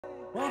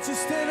Why don't you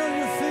stand on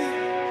your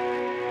feet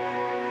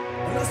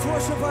and let's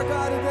worship our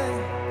God today.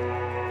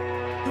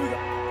 Here we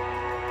go.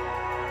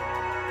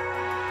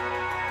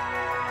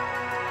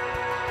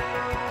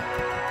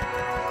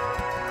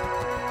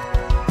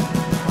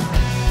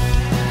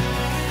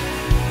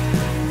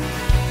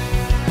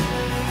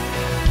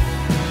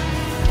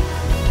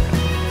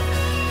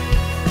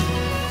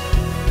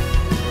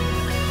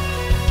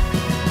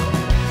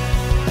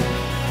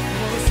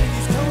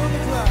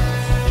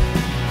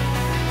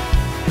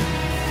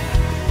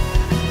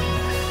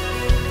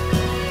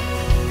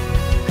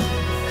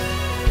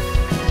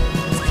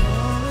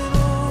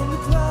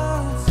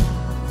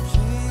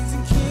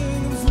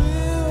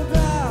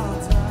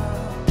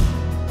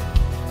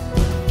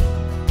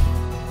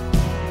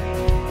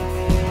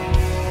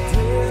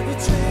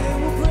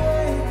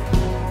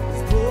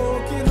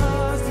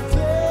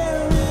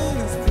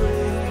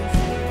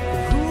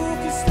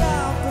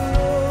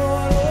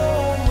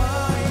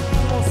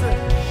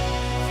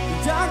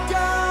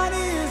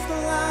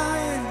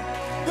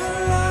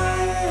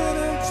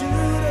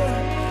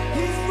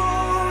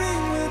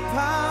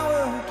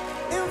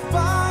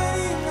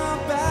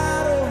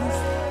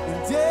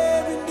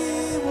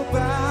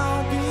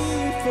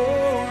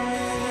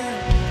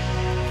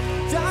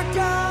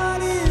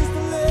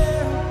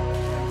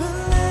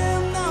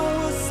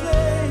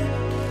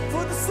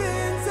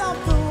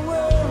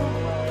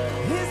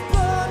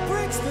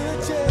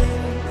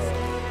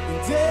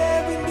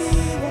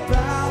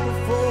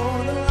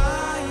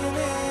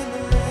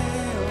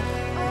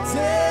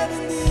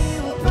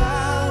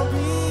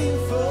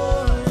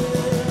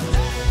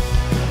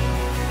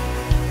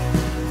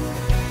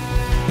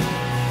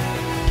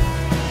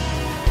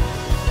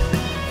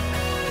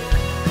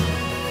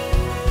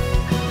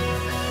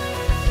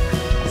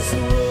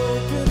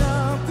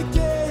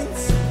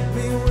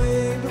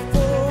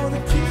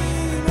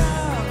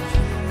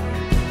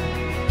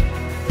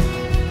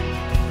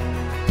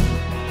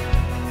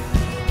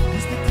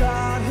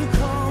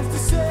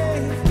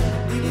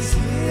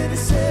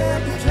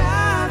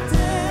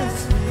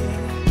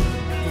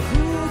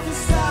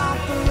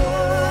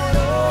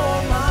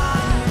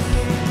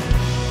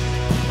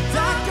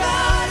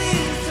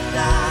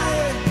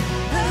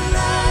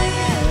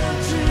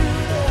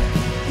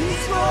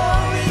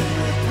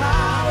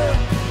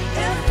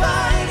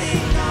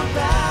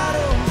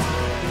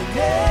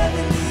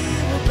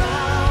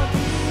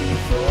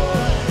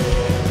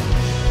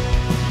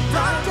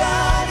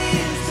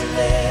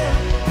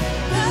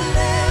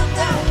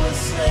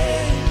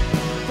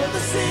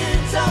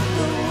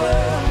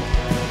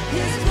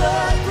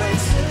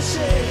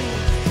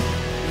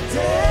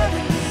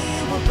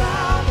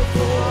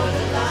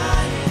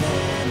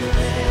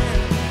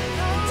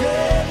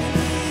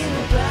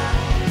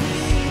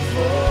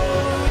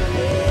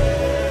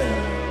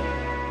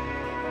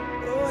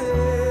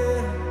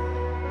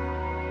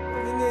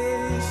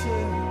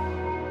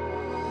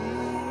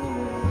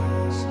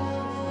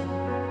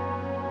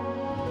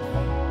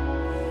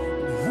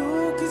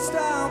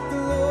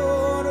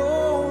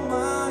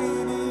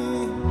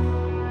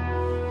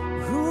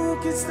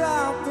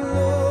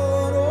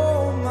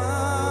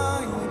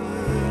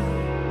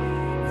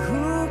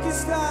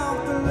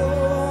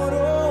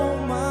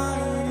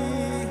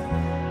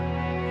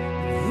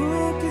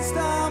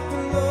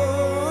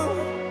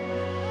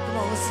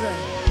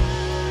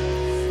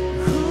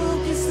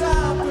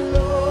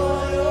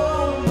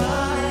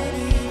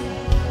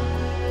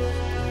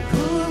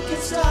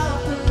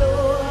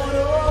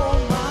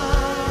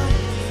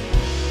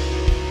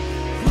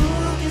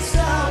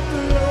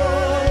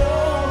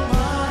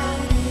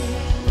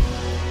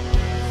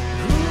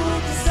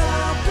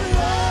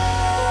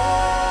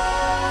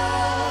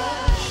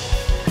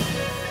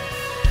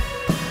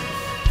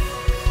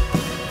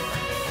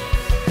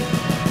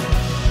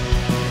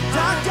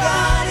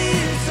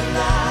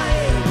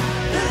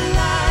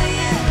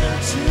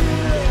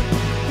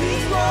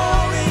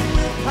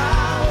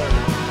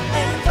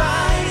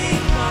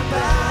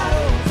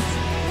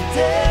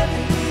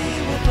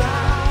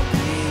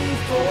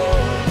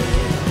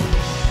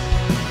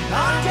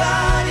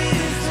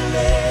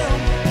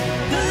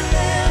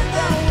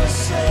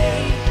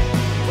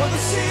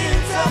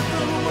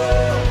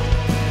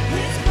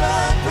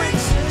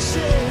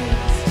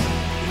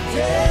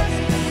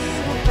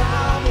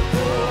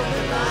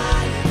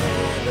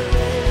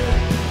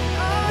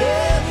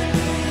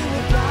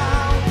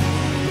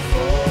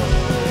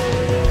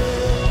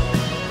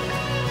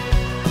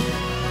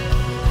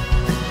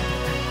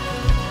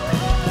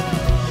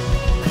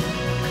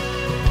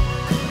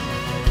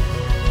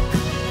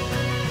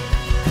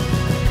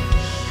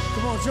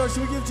 Church,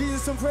 should we give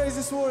Jesus some praise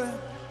this morning?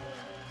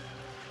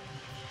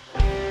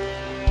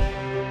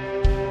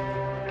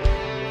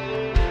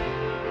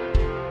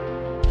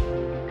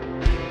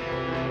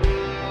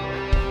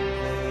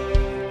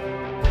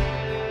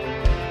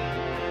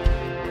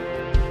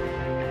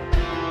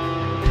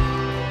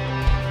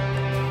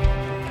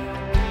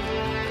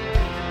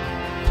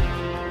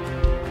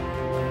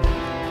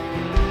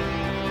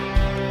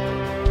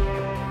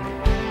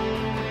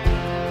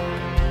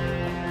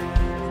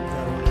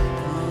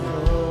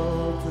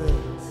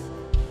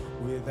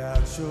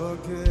 your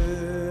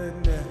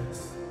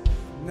goodness,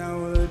 and I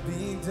would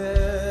be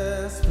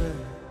desperate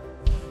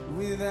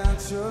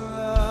without your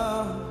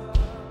love.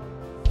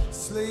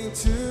 Slave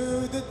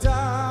to the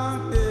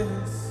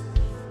darkness,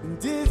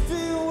 and if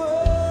it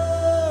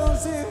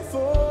wasn't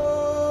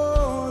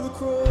for the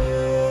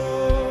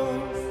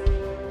cross,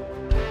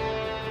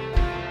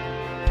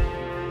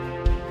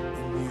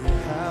 and you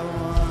have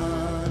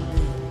won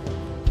me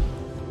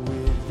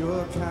with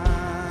your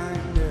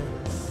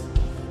kindness,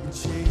 and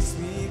chased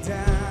me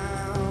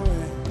down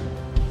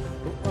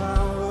when I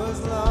was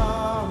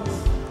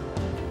lost.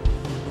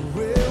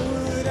 Where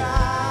would I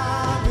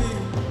be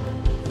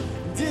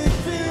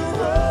if it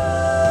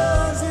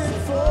wasn't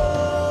for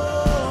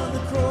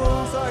the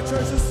cross? All right,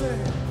 church, let's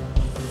sing.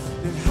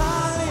 And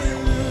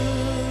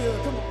hallelujah,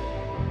 come on.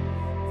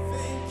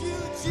 Thank you,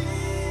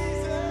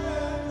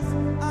 Jesus.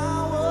 I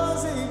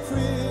was a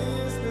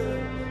prisoner,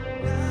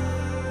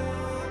 now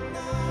I'm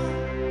not.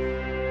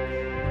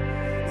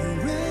 And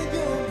with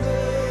your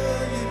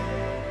blood,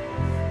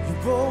 you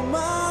bought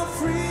my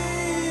freedom.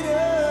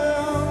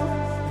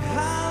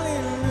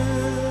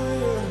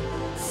 Hallelujah,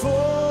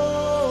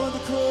 for the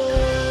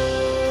cross.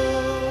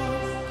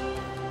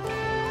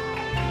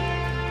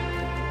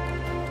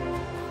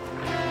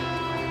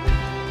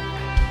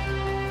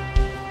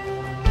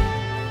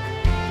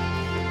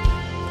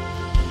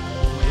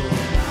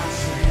 My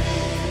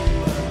shame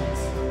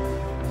was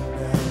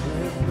met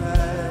with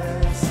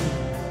mercy,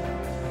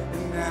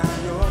 and now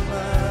your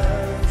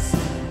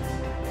mercy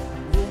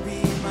will be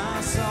my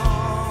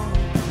song.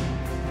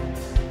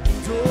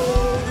 And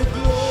all the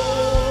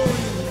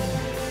glory,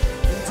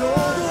 and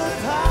all the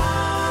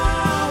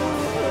power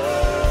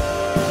of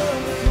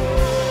the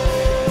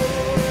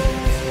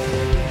cross.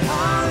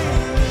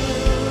 Hallelujah.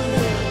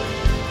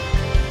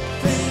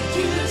 Thank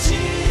you,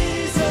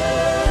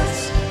 Jesus.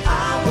 I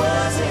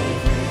was a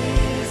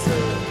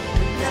prisoner,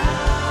 but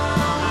now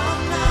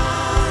I'm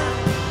not.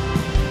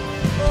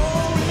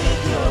 Oh,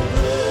 with your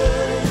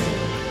blood,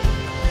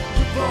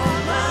 you bought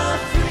my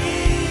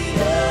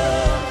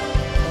freedom.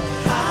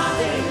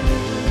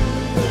 Hallelujah,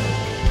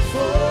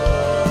 for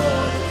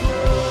the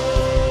cross.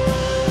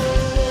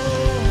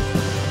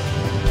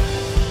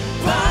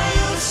 By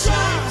your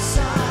stripes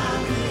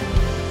I'm healed,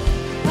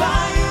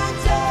 by your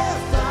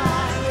death I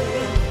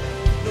live.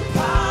 The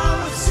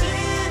power of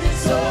sin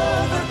is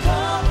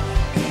overcome,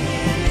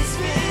 it is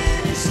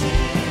finished,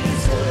 it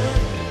is done.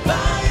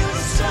 By your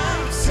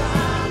stripes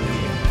I'm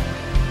healed,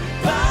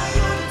 by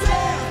your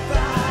death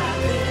I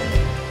live.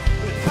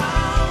 The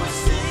power of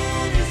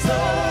sin is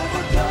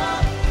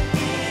overcome,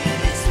 it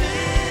is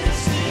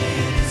finished,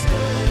 it is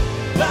done.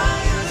 By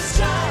your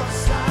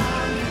stripes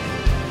I'm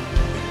healed,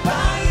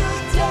 by your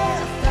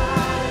death I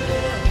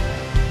live.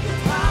 The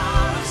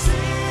power of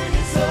sin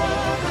is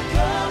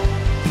overcome,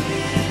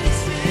 it is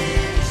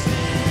finished,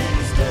 it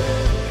is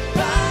done.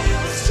 By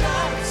your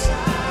stripes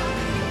I'm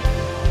healed,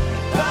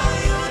 by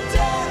your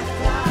death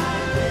I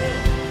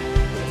live.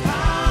 The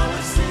power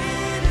of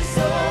sin is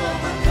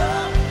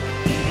overcome,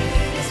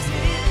 it is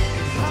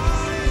finished.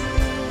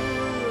 Hallelujah.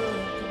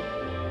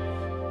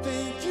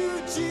 Thank you,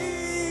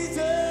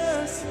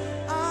 Jesus.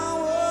 I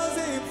was a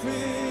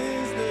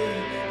prisoner,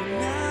 but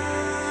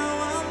now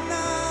I'm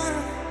not.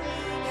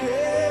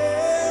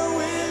 Here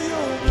with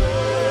your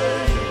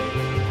blood,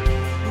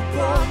 you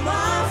bought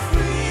my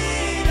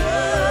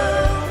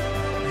freedom.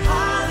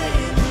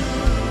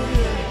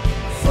 Hallelujah,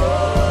 for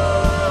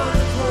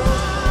the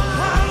cross.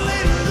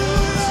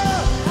 Hallelujah,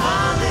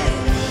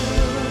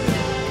 hallelujah.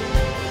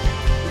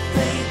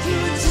 Thank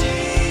you,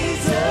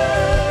 Jesus.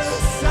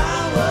 I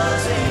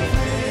was a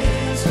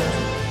prisoner,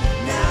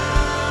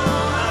 now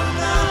I'm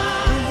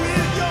not.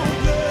 With your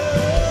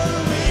blood,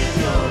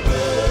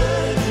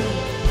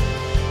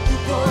 you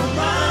bought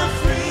my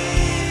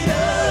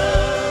freedom.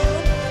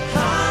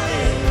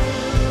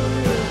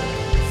 Hallelujah,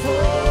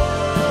 for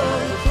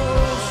the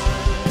cross.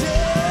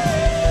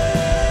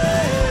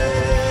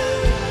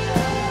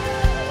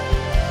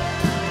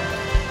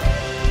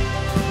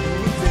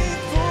 We're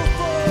thankful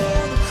for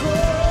the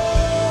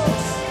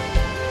cross.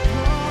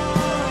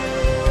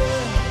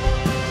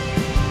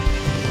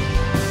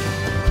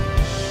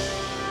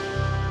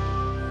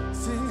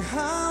 Sing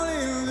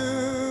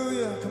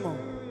hallelujah, come on.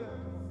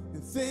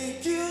 And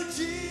thank you,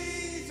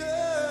 Jesus.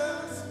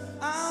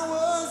 I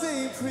was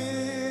a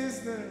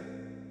prisoner,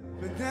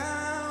 but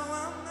now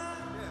I'm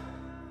not.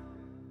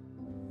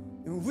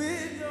 And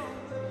with your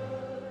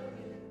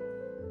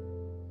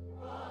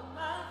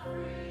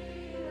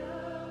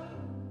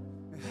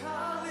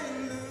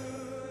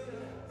hallelujah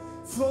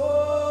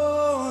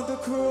for the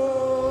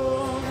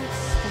cross.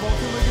 Come on,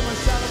 can we give him a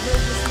shout of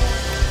praise this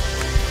morning?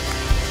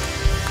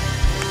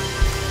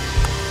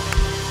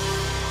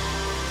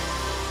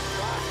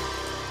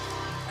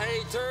 Hey,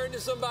 turn to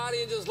somebody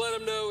and just let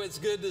them know it's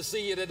good to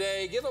see you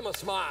today. Give them a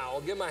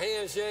smile. Give them a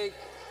handshake,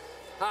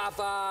 high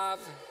five.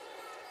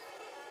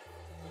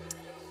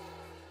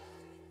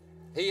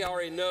 He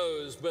already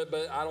knows, but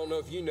I don't know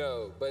if you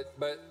know, but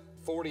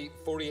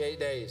 48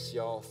 days,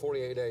 y'all,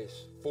 48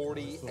 days.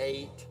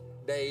 48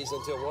 days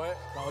until what?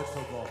 College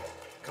football.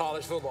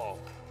 college football.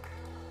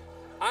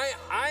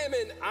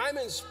 I'm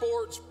in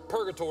sports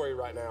purgatory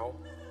right now.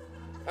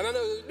 And I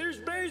know there's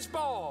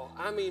baseball.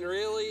 I mean,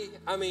 really?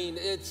 I mean,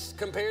 it's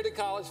compared to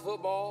college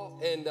football.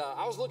 And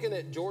I was looking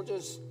at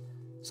Georgia's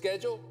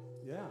schedule.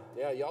 Yeah.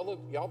 Yeah,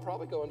 y'all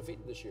probably go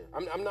undefeated this year.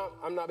 I'm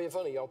not being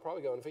funny. Y'all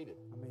probably go undefeated.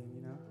 I mean,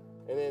 you know,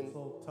 And then it's a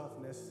little tough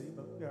in the SEC,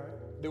 but we'll be all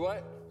right. do what?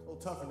 A little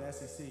tough in the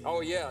SEC.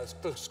 Oh yeah,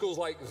 schools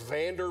like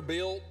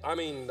Vanderbilt. I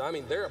mean,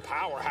 they're a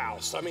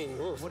powerhouse. I mean,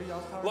 What are y'all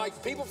powerhouse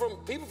like people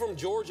from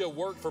Georgia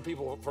work for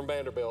people from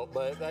Vanderbilt,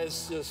 but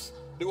that's just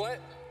do what?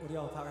 What are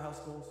y'all powerhouse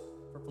schools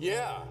for football?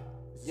 Yeah,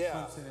 It's yeah.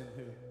 Clemson and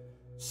who?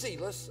 See,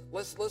 let's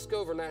go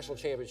over national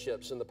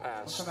championships in the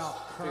past Talk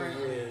about few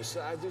currently. years. Do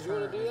you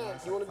want to do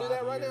that? You want to do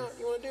that right now?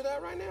 You want to do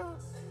that right now?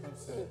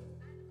 Clemson.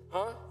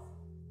 Huh?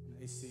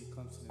 AC,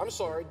 Clemson.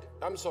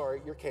 I'm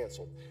sorry, you're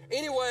canceled.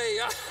 Anyway,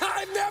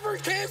 I've never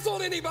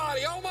canceled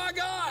anybody. Oh my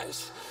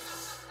gosh.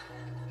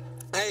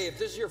 Hey, if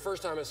this is your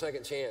first time at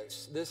Second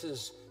Chance, this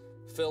is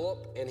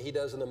Philip, and he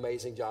does an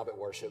amazing job at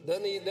worship.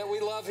 Doesn't he? That we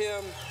love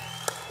him.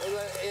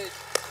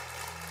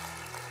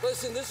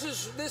 Listen, this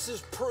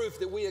is proof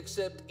that we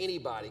accept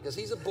anybody because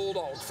he's a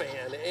Bulldog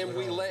fan, and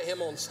we let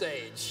him on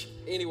stage.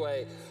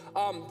 Anyway,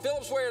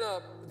 Philip's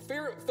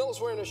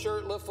wearing a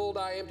shirt, Live Full,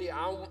 Die Empty.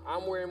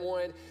 I'm wearing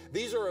one.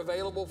 These are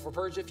available for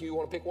purchase if you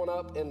want to pick one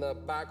up in the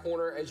back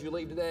corner as you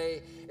leave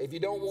today. If you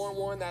don't want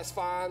one, that's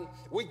fine.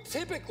 We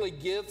typically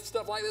give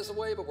stuff like this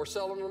away, but we're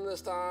selling them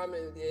this time.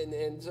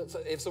 And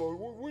so if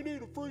someone, we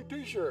need a free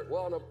T-shirt.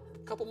 Well, in a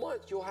couple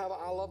months, you'll have an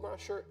I Love My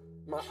Shirt.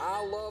 My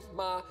I Love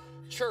My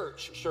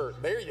Church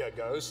shirt. There you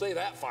go. Say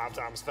that 5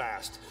 times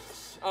fast.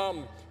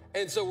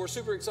 And so we're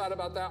super excited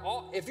about that.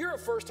 If you're a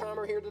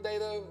first-timer here today,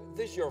 though,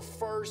 this is your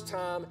first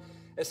time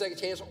at Second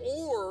Chance,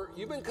 or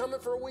you've been coming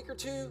for a week or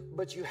two,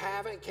 but you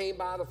haven't came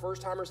by the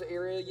first-timers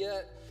area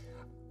yet,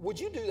 would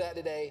you do that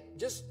today?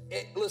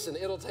 Listen,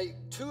 it'll take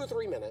 2 or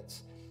 3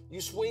 minutes.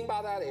 You swing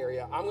by that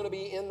area. I'm going to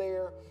be in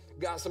there.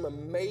 Got some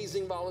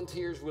amazing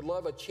volunteers. Would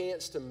love a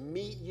chance to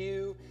meet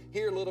you,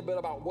 hear a little bit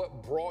about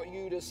what brought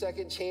you to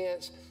Second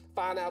Chance,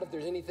 find out if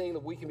there's anything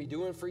that we can be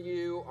doing for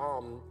you.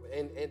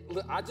 And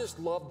I just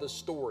love the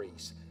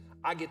stories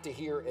I get to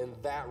hear in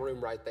that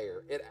room right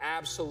there. It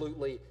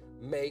absolutely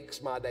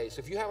makes my day. So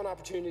if you have an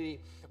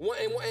opportunity, and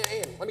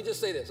let me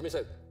just say this.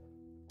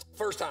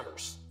 First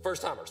timers.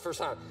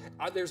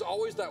 There's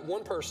always that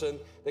one person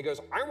that goes,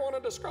 I want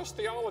to discuss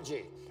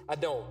theology. I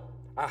don't.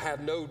 I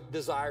have no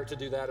desire to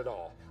do that at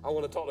all. I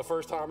want to talk to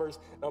first timers.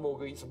 I'm going to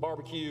go eat some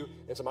barbecue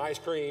and some ice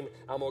cream.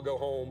 I'm going to go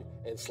home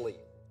and sleep.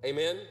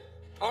 Amen?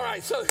 All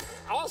right, so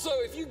also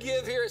if you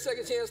give here at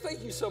Second Chance,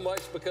 thank you so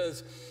much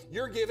because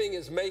your giving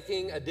is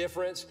making a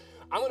difference.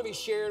 I'm going to be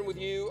sharing with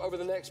you over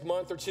the next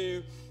month or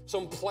two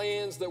some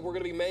plans that we're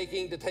going to be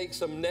making to take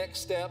some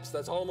next steps.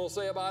 That's all I'm going to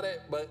say about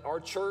it, but our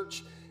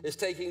church is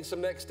taking some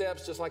next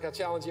steps, just like I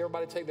challenge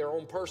everybody to take their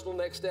own personal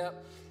next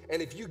step.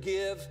 And if you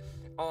give,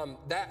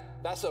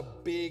 that's a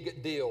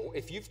big deal.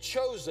 If you've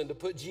chosen to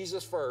put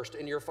Jesus first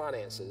in your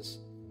finances,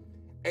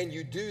 and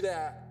you do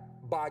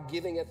that by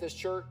giving at this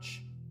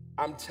church,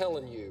 I'm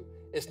telling you,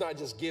 it's not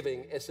just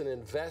giving, it's an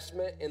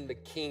investment in the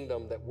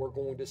kingdom that we're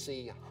going to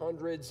see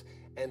hundreds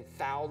and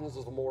thousands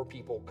of more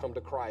people come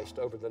to Christ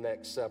over the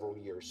next several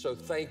years. So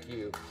thank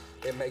you.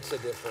 It makes a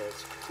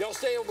difference. Y'all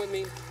stand with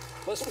me.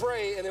 Let's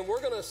pray, and then we're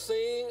going to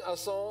sing a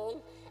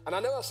song. And I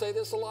know I say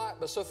this a lot,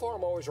 but so far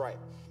I'm always right.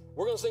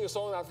 We're going to sing a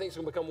song that I think is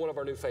going to become one of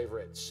our new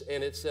favorites.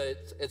 And it's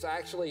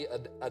actually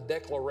a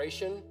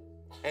declaration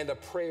and a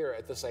prayer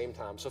at the same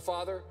time. So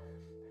Father,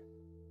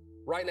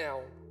 right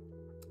now,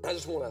 I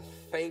just want to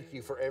thank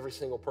you for every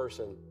single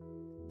person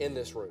in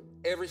this room,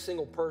 every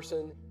single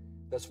person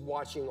that's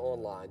watching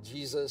online.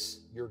 Jesus,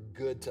 you're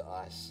good to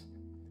us.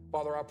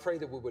 Father, I pray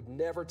that we would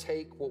never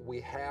take what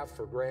we have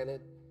for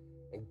granted.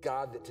 And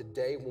God, that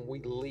today when we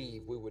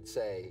leave, we would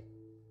say,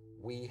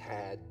 we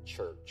had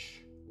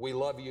church. We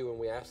love you and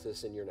we ask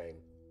this in your name.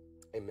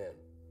 Amen.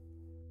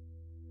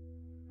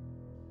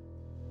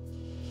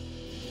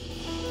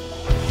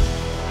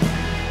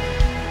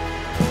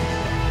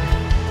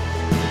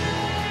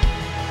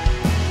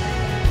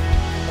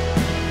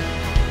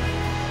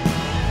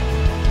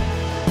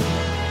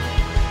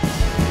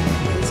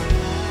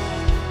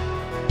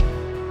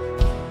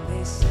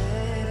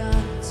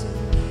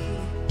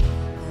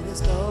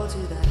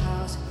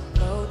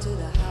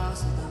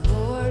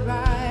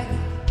 Right now.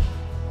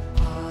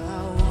 All I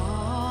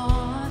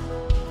want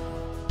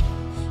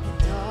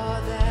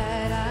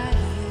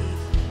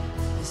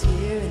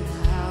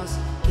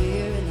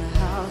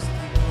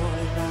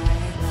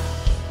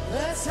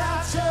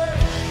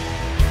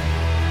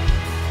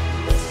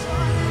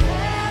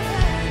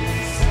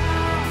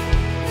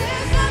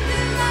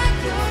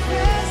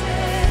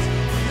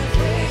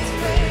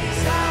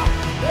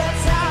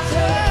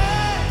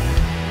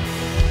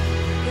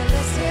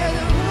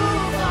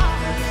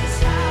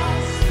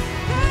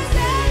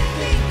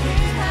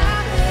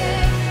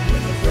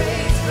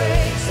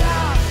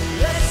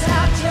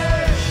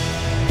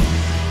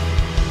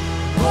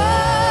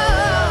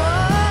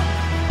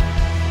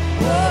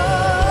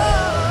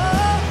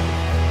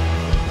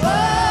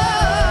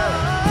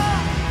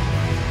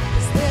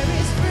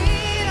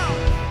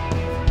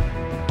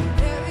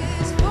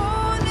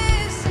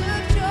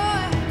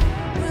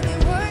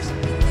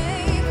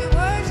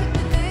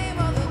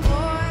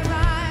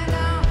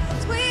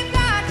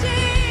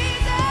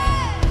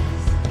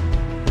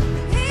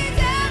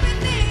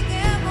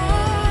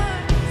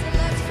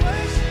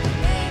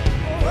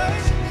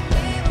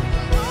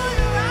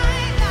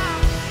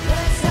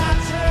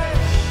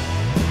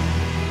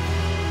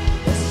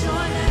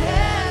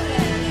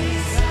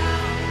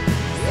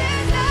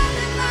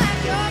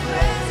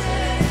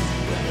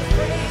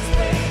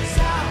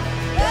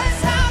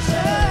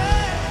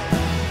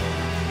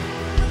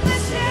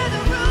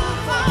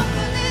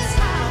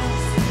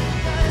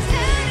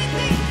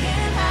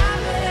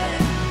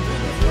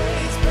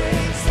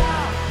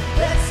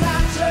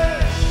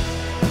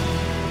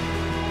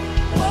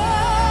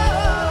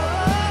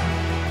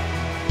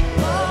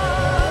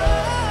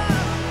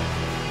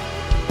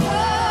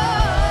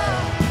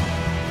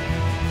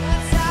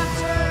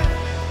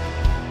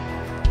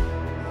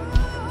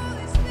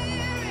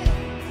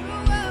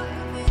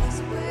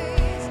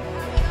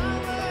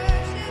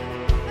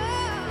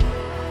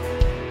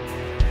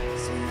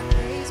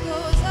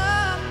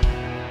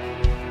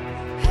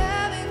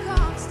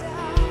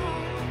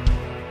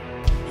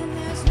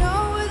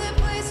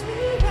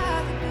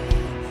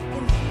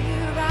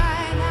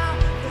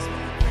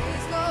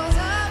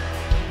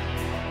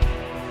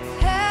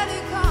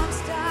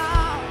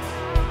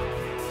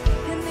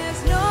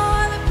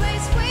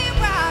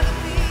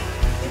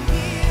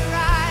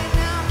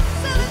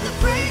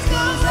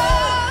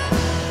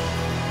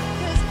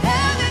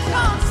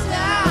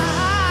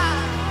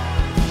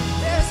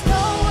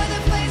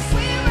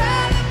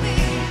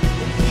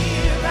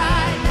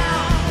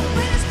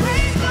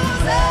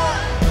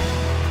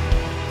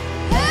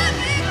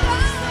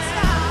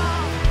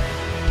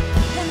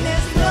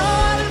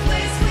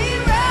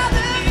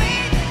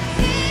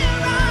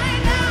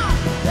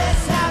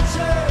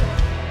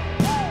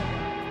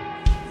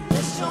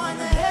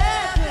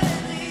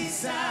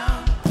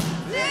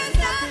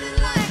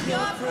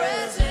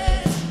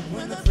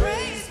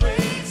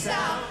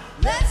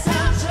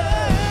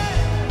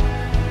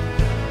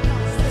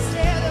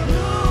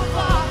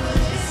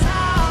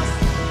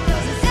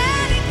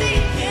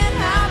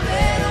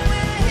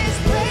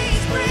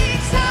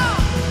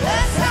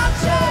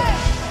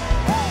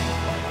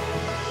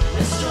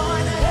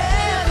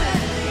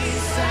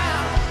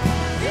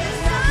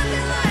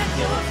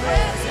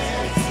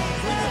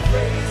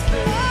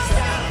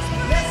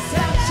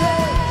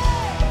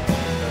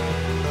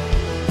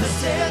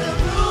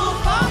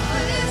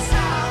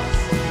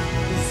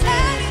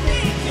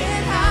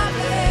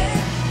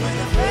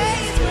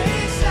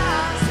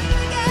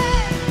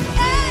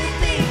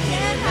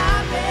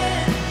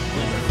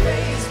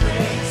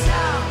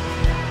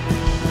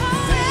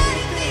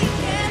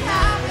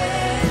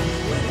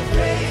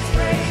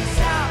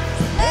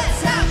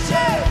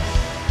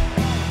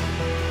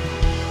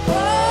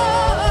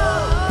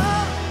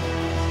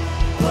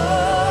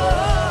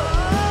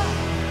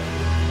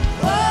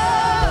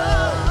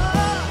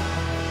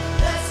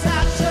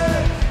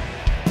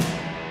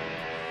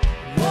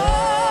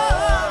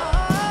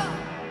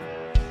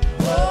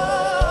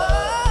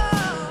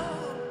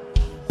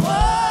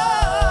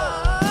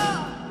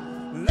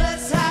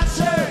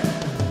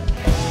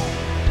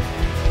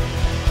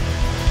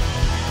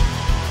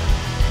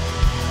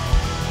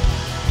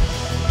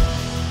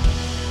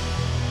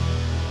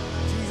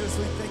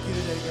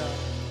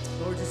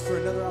just for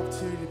another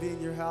opportunity to be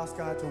in your house,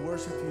 God, to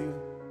worship you,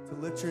 to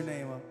lift your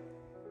name up.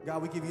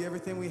 God, we give you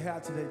everything we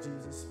have today,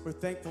 Jesus. We're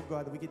thankful,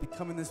 God, that we get to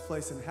come in this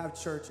place and have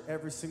church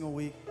every single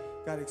week.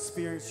 God,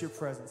 experience your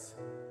presence.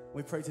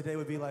 We pray today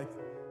would be like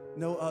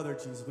no other,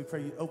 Jesus. We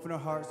pray you open our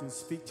hearts, you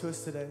speak to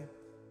us today.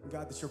 And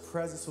God, that your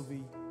presence will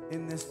be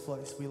in this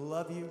place. We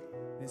love you,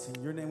 and it's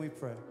in your name we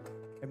pray.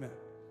 Amen.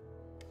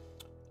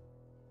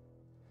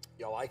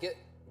 Y'all like it?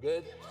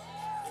 Good?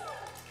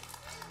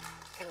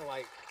 Kind of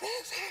like,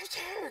 let's have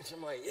church.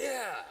 I'm like,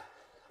 yeah.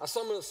 I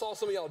saw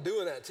some of y'all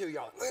doing that too.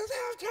 Y'all, let's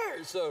have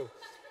church. So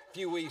a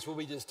few weeks, we'll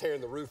be just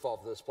tearing the roof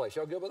off of this place.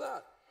 Y'all good with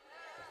that?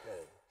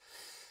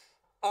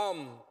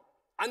 Okay.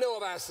 I know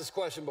I've asked this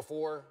question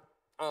before,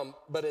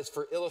 but it's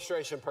for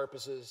illustration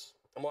purposes.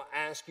 I'm going to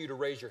ask you to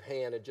raise your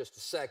hand in just a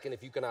second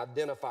if you can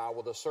identify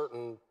with a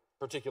certain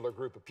particular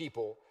group of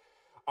people.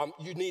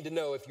 You need to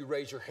know if you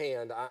raise your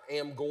hand, I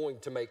am going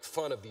to make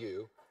fun of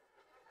you,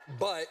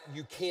 but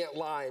you can't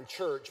lie in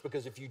church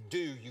because if you do,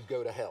 you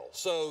go to hell.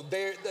 So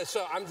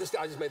I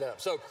just made that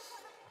up. So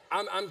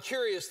I'm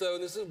curious though,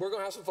 and we're going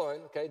to have some fun,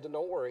 okay?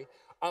 Don't worry.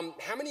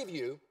 How many of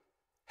you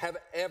have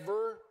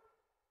ever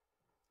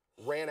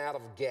ran out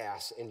of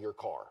gas in your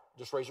car?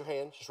 Just raise your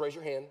hand. Just raise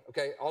your hand.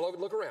 Okay, all over.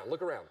 Look around.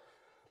 Look around.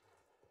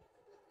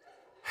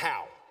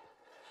 How?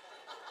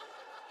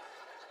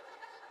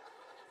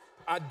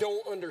 I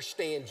don't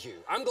understand you.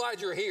 I'm glad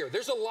you're here.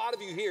 There's a lot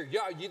of you here.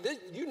 Yeah,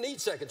 you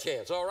need second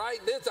chance. All right.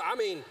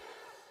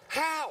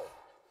 How?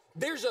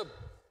 There's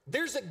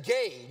a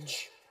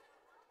gauge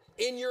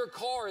in your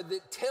car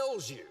that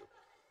tells you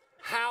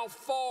how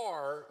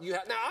far you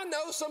have. Now I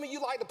know some of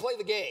you like to play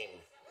the game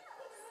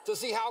to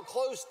see how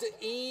close to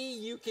E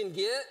you can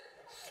get.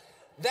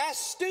 That's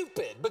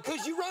stupid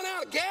because you run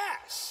out of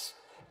gas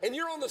and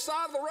you're on the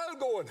side of the road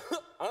going,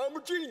 I'm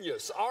a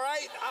genius, all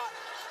right?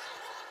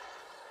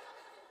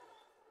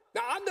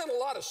 Now, I've done a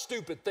lot of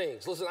stupid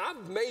things. Listen,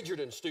 I've majored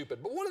in stupid,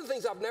 but one of the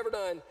things I've never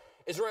done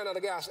is run out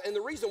of gas. And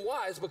the reason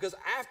why is because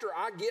after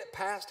I get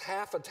past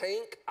half a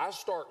tank, I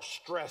start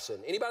stressing.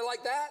 Anybody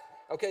like that?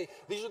 Okay,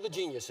 these are the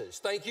geniuses.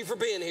 Thank you for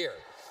being here.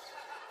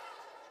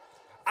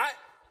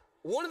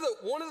 One of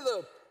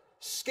the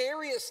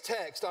scariest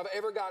texts I've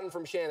ever gotten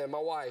from Shannon, my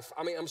wife,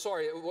 I'm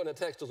sorry, it wasn't a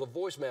text, it was a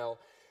voicemail.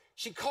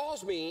 She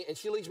calls me and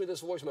she leaves me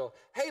this voicemail.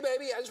 Hey,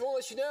 baby, I just want to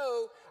let you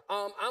know,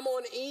 I'm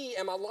on E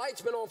and my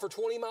light's been on for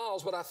 20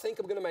 miles, but I think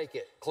I'm going to make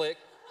it. Click.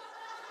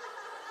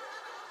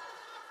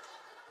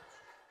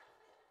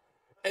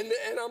 And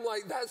I'm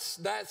like,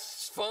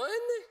 that's fun?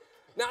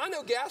 Now, I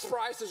know gas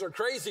prices are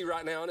crazy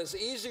right now, and it's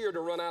easier to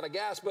run out of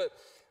gas, but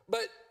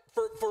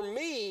for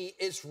me,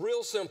 it's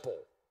real simple.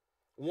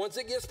 Once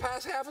it gets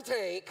past half a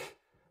tank,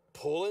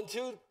 pull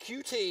into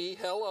QT,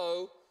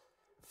 hello,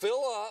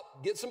 fill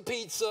up, get some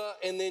pizza,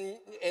 and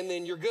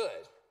then you're good.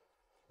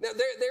 Now,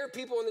 there are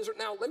people in this.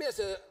 Now, let me ask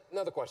you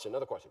another question.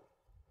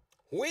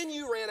 When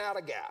you ran out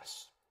of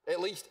gas, at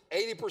least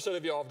 80%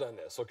 of y'all have done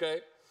this, okay?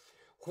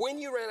 When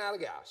you ran out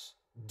of gas,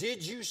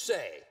 did you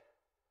say,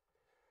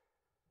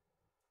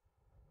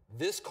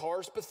 this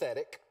car's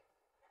pathetic,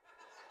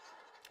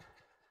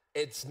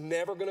 it's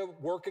never gonna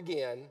work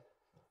again,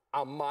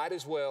 I might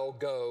as well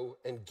go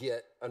and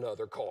get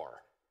another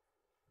car?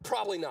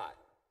 Probably not.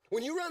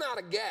 When you run out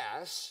of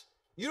gas,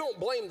 you don't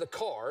blame the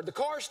car. The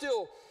car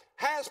still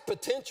has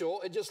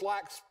potential, it just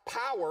lacks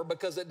power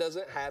because it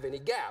doesn't have any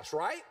gas,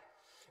 right?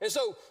 And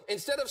so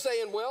instead of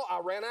saying, well, I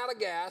ran out of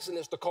gas and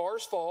it's the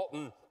car's fault,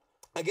 and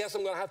I guess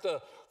I'm gonna have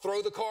to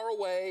throw the car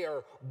away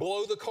or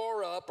blow the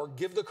car up or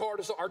give the car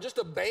to, or just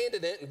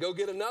abandon it and go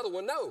get another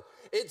one. No,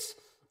 it's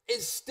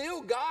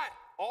still got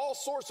all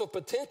sorts of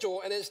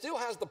potential and it still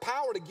has the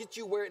power to get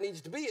you where it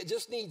needs to be. It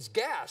just needs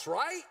gas,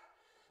 right?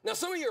 Now,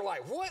 some of you are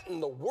like, what in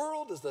the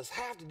world does this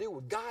have to do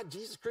with God,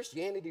 Jesus,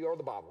 Christianity, or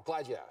the Bible?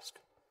 Glad you asked.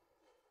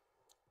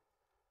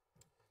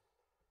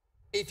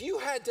 If you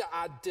had to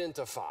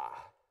identify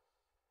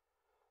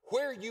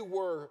where you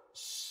were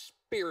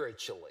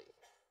spiritually,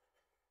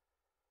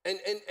 and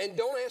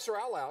don't answer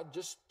out loud,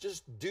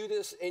 just do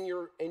this in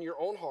your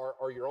own heart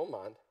or your own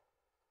mind.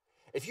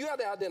 If you had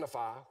to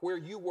identify where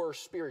you were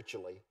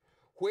spiritually,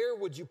 where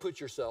would you put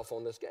yourself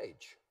on this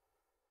gauge?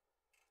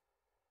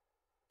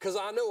 Because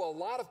I know a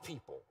lot of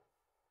people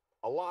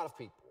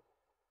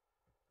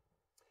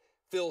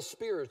feel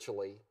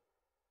spiritually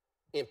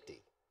empty.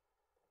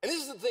 And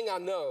this is the thing I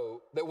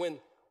know, that when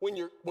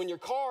your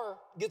car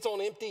gets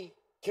on empty,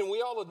 can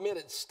we all admit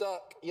it's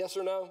stuck, yes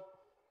or no?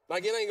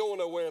 Like it ain't going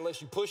nowhere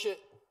unless you push it.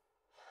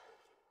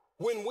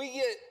 When we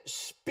get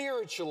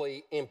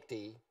spiritually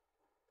empty,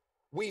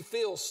 we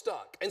feel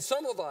stuck. And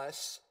some of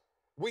us,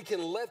 we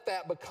can let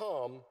that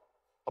become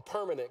a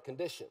permanent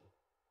condition.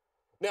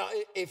 Now,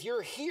 if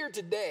you're here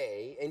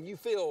today and you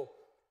feel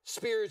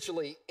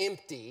spiritually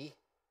empty,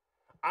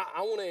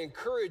 I want to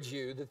encourage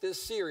you that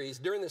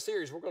during this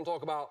series, we're going to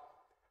talk about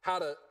how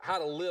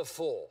to live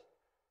full.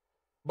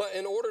 But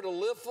in order to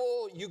live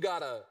full, you got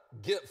to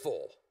get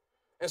full.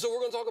 And so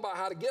we're going to talk about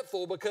how to get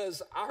full,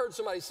 because I heard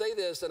somebody say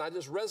this and I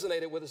just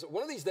resonated with this.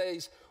 One of these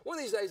days,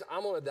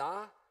 I'm going to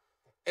die.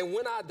 And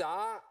when I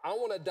die, I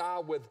want to die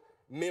with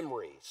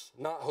memories,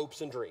 not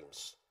hopes and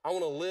dreams. I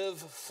want to live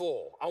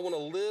full. I want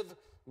to live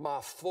my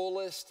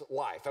fullest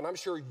life. And I'm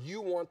sure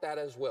you want that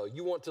as well.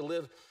 You want to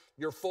live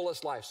your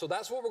fullest life. So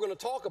that's what we're going to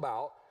talk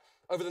about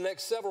over the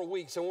next several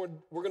weeks. And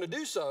we're going to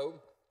do so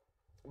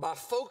by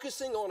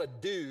focusing on a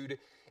dude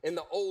in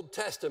the Old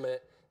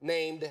Testament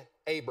named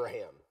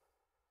Abraham.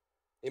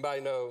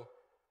 Anybody know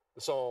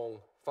the song,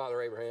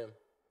 Father Abraham?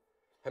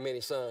 How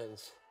many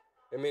sons?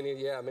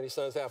 Many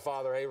sons have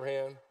Father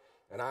Abraham,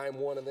 and I am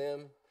one of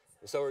them,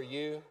 and so are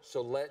you.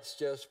 So let's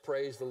just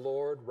praise the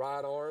Lord,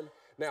 right arm.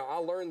 Now, I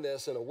learned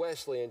this in a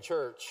Wesleyan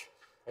church,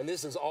 and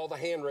this is all the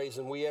hand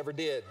raising we ever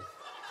did.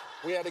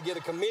 We had to get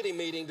a committee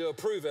meeting to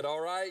approve it, all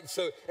right?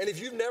 So, and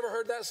if you've never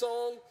heard that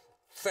song,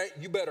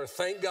 you better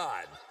thank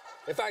God.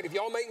 In fact, if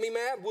y'all make me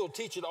mad, we'll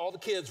teach it to all the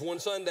kids one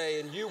Sunday,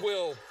 and you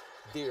will,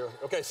 dear.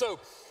 Okay, so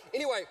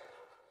anyway,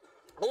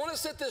 I want to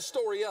set this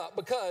story up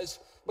because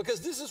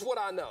this is what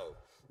I know.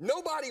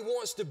 Nobody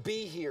wants to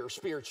be here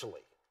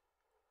spiritually.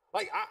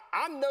 Like,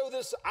 I know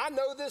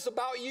this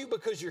about you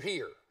because you're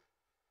here.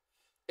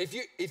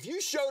 If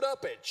you showed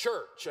up at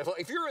church,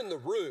 if you're in the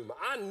room,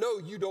 I know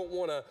you don't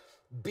want to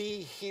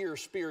be here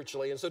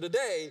spiritually. And so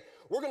today,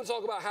 we're going to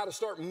talk about how to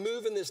start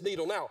moving this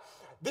needle. Now,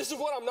 this is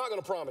what I'm not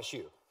going to promise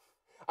you.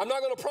 I'm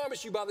not going to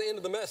promise you by the end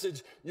of the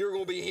message, you're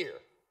going to be here.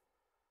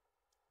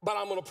 But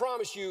I'm going to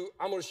promise you,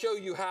 I'm going to show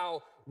you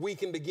how we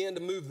can begin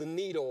to move the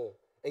needle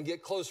and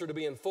get closer to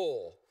being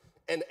full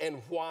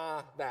and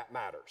why that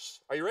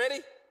matters. Are you ready?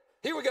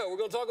 Here we go. We're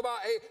going to talk about,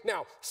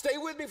 now, stay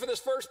with me for this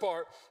first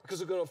part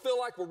because we're going to feel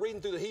like we're reading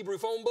through the Hebrew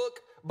phone book,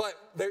 but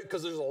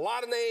because there's a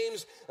lot of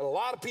names and a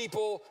lot of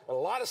people and a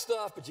lot of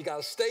stuff, but you got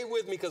to stay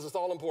with me because it's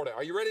all important.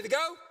 Are you ready to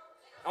go?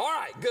 All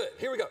right, good.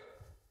 Here we go.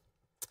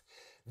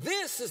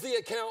 This is the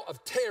account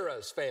of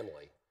Terah's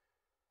family.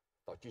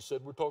 Thought you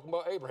said we're talking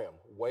about Abraham.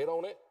 Wait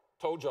on it.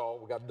 Told y'all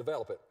we got to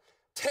develop it.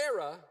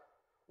 Terah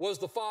was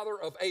the father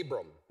of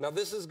Abram. Now,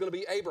 this is going to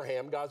be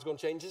Abraham. God's going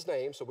to change his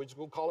name, so we're just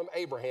going to call him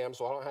Abraham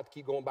so I don't have to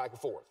keep going back and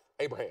forth.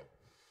 Abraham.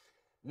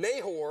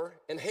 Nahor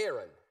and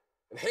Haran.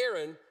 And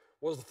Haran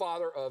was the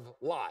father of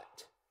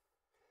Lot.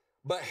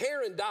 But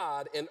Haran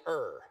died in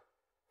Ur.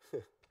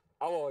 I've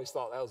always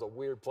thought that was a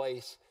weird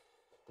place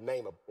to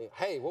name a,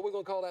 hey, what are we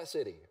going to call that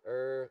city?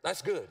 Ur.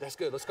 That's good.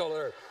 Let's call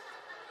it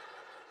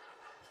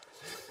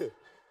Ur.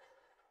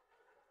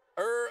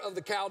 Ur of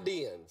the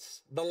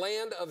Chaldeans, the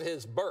land of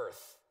his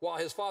birth, while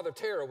his father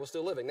Terah was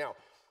still living. Now,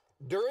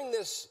 during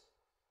this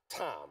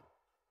time,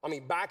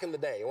 back in the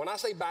day, and when I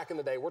say back in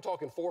the day, we're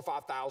talking 4,000 or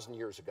 5,000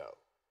 years ago.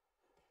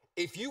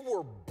 If you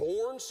were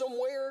born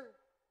somewhere,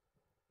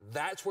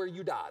 that's where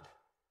you died.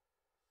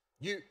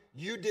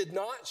 You did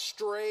not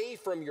stray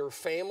from your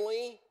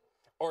family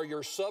or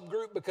your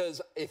subgroup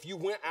because if you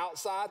went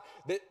outside,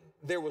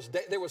 there was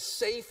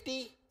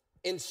safety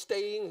in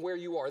staying where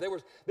you are. There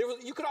was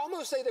you could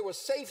almost say there was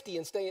safety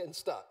in staying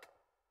stuck.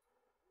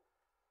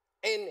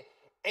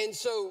 And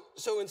so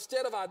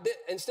instead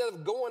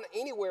of going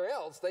anywhere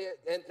else,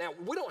 and now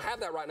we don't have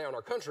that right now in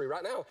our country.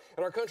 Right now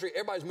in our country,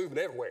 everybody's moving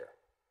everywhere.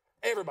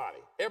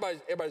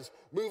 Everybody's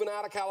moving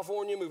out of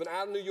California, moving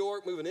out of New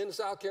York, moving into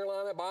South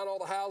Carolina, buying all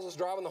the houses,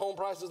 driving the home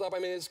prices up.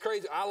 It's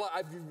crazy.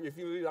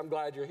 I'm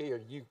glad you're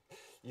here.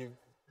 You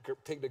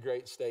picked a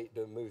great state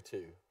to move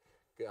to.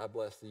 God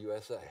bless the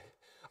USA.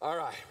 All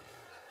right.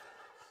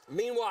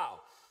 Meanwhile,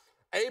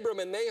 Abram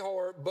and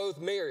Nahor both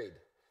married.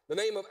 The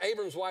name of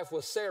Abram's wife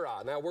was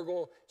Sarah. Now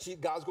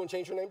God's going to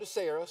change her name to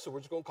Sarah, so we're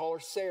just going to call her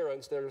Sarah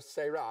instead of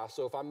Sarai.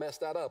 So if I mess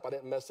that up, I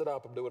didn't mess it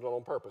up. I'm doing it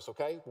on purpose,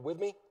 okay? With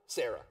me?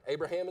 Sarah.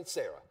 Abraham and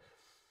Sarah.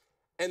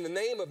 And the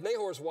name of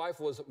Nahor's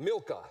wife was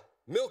Milcah.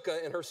 Milcah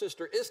and her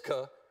sister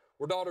Iscah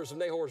were daughters of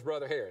Nahor's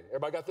brother Haran.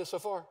 Everybody got this so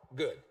far?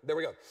 Good. There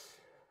we go.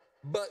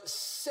 But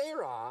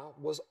Sarah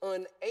was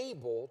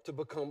unable to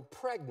become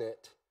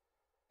pregnant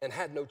and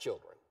had no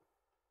children.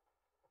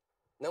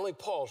 Now let me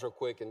pause real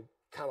quick and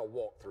kind of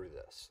walk through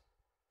this.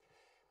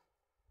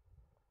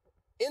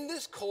 In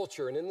this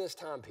culture and in this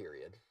time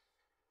period,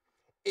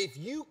 if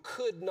you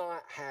could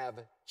not have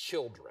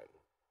children,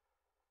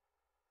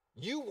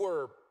 you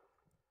were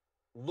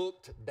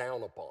looked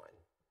down upon.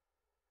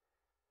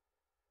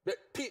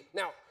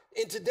 Now,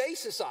 in today's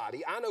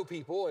society, I know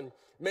people, and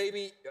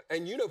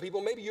you know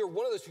people, maybe you're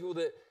one of those people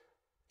that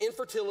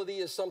infertility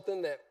is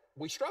something that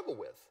we struggle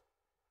with.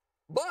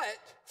 But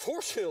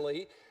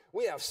fortunately,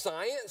 we have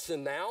science,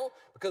 and now,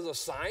 because of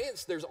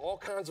science, there's all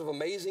kinds of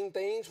amazing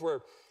things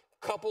where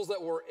couples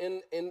that were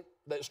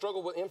that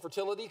struggle with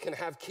infertility can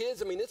have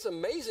kids. It's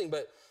amazing,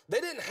 but they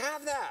didn't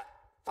have that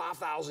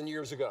 5,000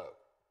 years ago.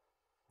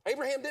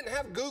 Abraham didn't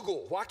have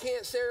Google. Why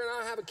can't Sarah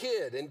and I have a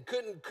kid? And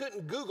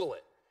couldn't Google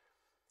it.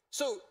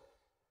 So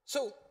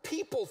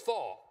people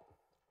thought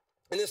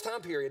in this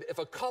time period, if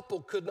a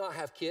couple could not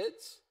have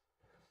kids,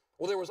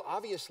 well, there was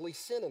obviously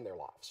sin in their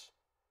lives.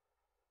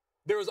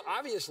 There was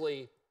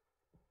obviously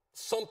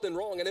something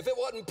wrong. And if it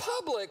wasn't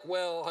public,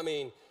 well,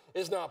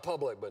 it's not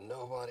public, but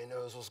nobody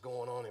knows what's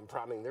going on in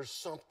private. There's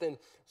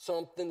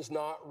something's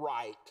not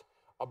right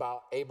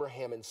about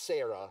Abraham and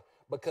Sarah,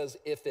 because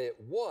if it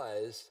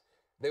was,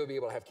 they would be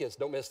able to have kids.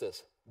 Don't miss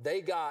this.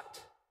 they got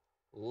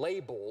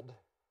labeled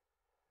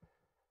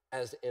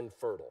as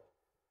infertile.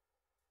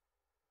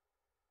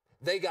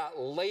 They got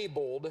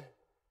labeled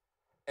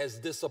as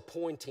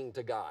disappointing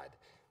to God.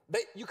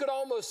 You could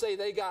almost say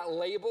they got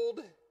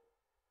labeled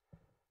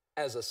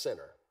as a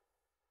sinner.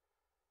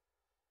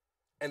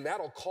 And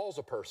that'll cause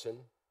a person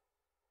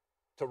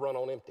to run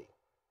on empty.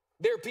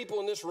 There are people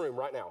in this room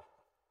right now.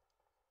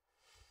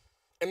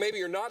 And maybe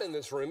you're not in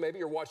this room, maybe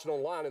you're watching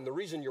online, and the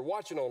reason you're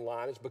watching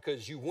online is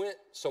because you went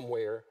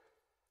somewhere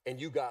and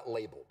you got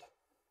labeled.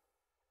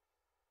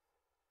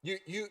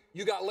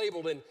 You got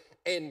labeled,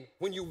 and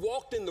when you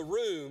walked in the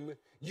room,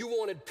 you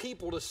wanted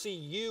people to see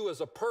you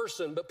as a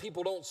person, but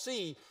people don't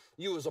see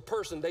you as a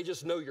person, they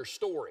just know your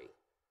story.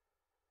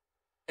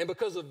 And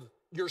because of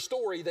your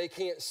story, they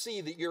can't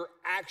see that you're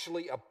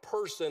actually a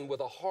person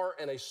with a heart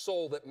and a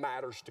soul that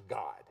matters to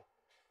God.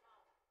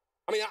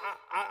 I mean,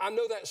 I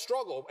know that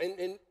struggle,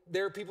 and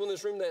there are people in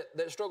this room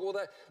that struggle with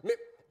that,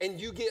 and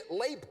you get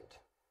labeled.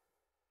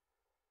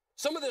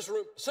 Some of this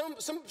room,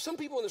 some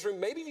people in this room,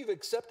 maybe you've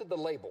accepted the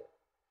label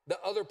that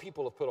other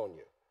people have put on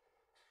you.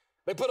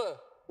 They put a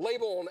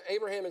label on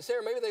Abraham and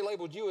Sarah. Maybe they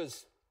labeled you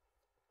as,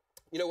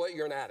 you know what,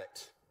 you're an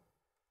addict.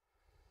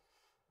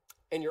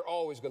 And you're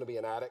always going to be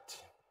an addict.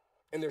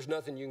 And there's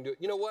nothing you can do.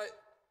 You know what?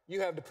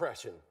 You have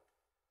depression.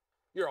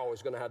 You're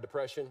always going to have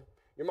depression.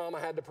 Your mama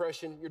had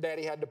depression. Your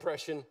daddy had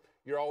depression.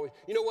 You're always,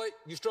 you know what?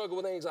 You struggle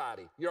with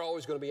anxiety. You're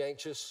always going to be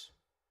anxious.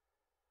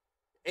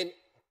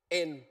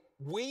 And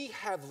we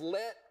have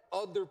let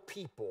other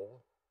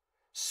people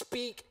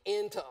speak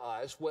into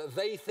us what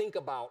they think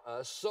about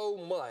us so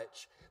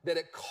much that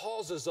it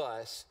causes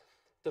us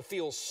to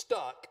feel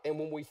stuck. And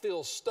when we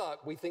feel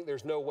stuck, we think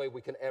there's no way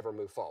we can ever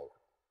move forward.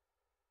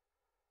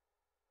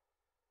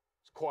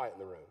 It's quiet in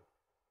the room.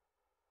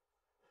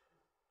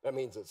 That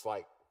means it's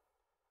like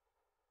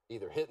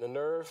either hitting a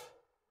nerve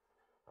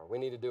or we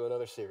need to do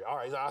another series. All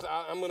right,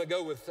 I'm going to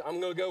go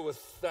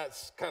with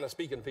that's kind of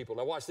speaking to people.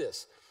 Now watch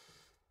this.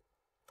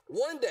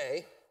 One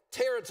day,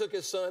 Terah took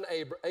his son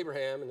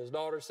Abraham and his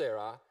daughter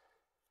Sarah,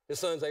 his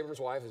son's Abraham's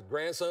wife, his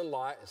grandson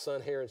Lot, his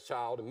son Haran's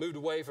child, and moved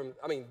away from,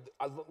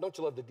 don't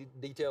you love the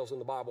details in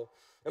the Bible?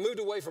 And moved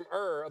away from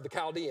Ur of the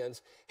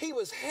Chaldeans. He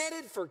was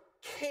headed for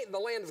the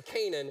land of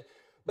Canaan,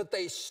 but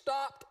they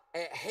stopped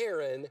at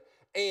Haran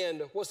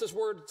and, what's this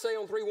word say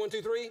on 3? 1,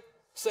 2, 3?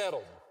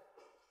 Settled.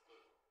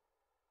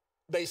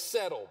 They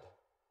settled.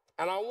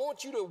 And I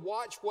want you to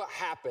watch what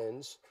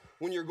happens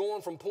when you're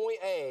going from point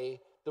A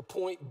to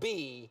point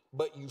B,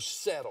 but you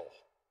settle.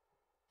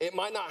 It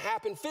might not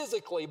happen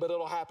physically, but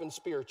it'll happen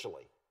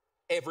spiritually.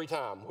 Every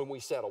time when we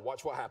settle,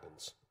 watch what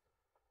happens.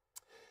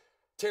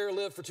 Terah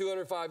lived for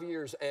 205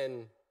 years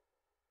and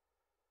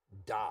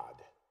died.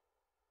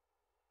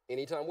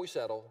 Anytime we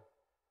settle,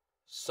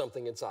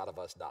 something inside of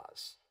us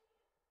dies.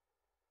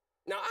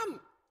 Now,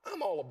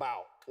 I'm all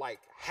about like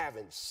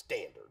having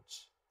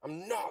standards.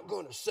 I'm not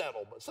going to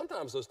settle, but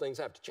sometimes those things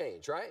have to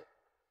change, right?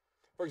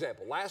 For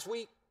example, last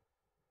week,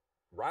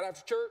 right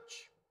after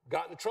church,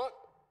 got in the truck,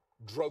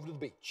 drove to the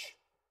beach.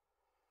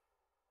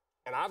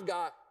 And I've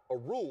got a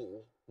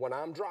rule when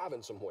I'm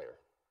driving somewhere.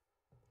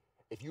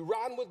 If you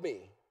riding with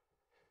me,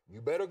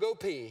 you better go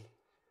pee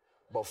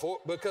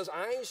because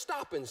I ain't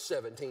stopping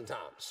 17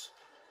 times.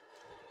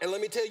 And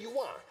let me tell you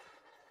why.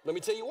 Let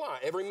me tell you why.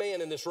 Every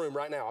man in this room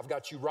right now, I've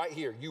got you right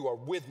here. You are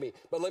with me.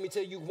 But let me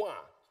tell you why.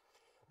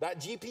 That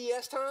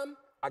GPS time,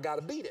 I got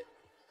to beat it.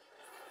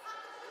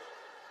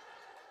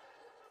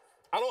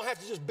 I don't have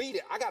to just beat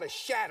it. I got to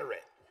shatter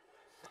it.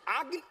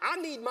 I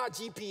need my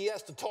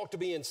GPS to talk to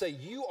me and say,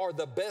 you are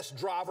the best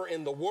driver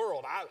in the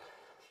world.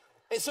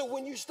 And so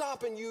when you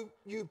stop and you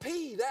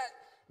pee,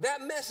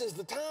 that messes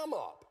the time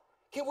up.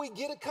 Can we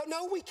get a Coke?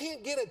 No, we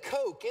can't get a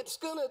Coke. It's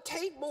going to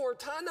take more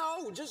time.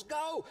 No, just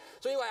go.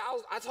 So anyway,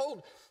 I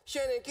told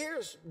Shannon and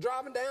Karis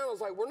driving down, I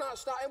was like, we're not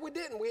stopping. And we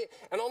didn't.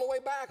 And on the way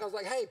back, I was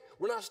like, hey,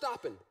 we're not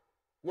stopping.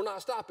 We're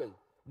not stopping.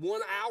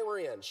 1 hour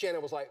in,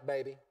 Shannon was like,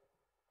 baby.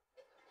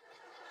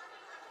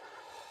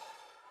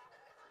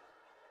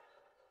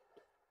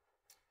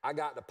 I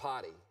got the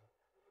potty.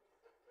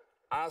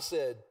 I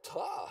said,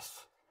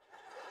 tough.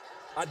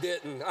 I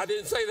didn't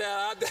say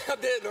that. I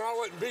didn't, or I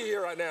wouldn't be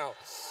here right now.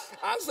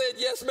 I said,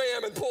 yes,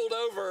 ma'am, and pulled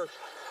over.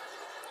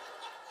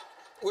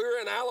 We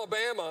were in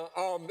Alabama,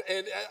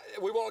 and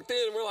we walked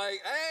in, and we're like,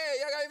 hey,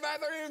 y'all got any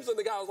bathrooms? And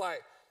the guy was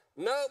like,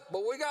 nope,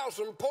 but we got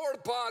some porta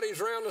potties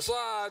around the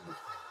side.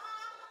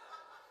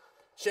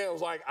 Shannon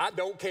was like, I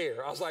don't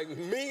care. I was like,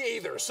 me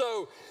either.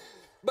 So,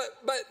 but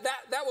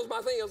that was my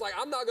thing. I was like,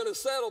 I'm not going to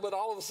settle, but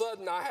all of a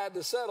sudden I had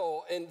to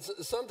settle. And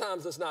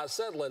sometimes it's not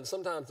settling.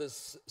 Sometimes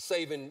it's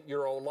saving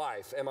your own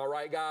life. Am I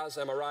right, guys?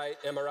 Am I right?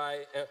 Am I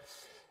right?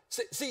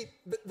 See,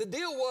 the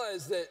deal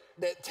was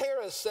that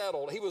Terah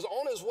settled. He was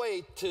on his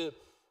way to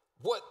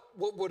what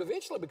would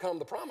eventually become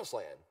the promised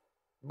land.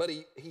 But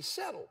he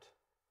settled.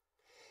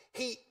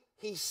 He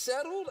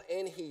settled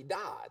and he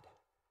died.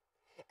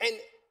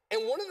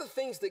 And one of the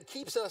things that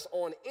keeps us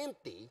on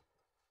empty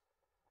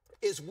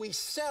is we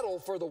settle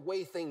for the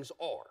way things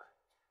are.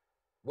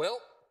 Well,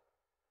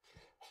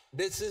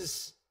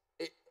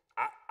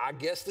 I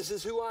guess this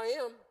is who I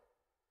am.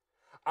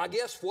 I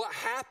guess what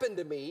happened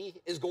to me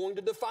is going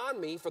to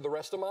define me for the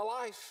rest of my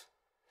life.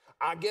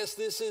 I guess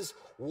this is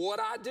what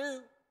I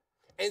do.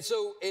 And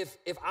so if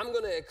I'm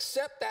going to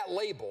accept that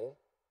label,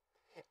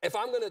 if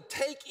I'm going to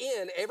take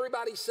in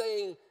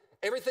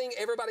everything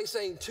everybody's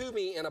saying to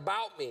me and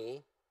about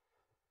me,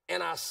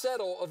 and I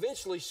settle,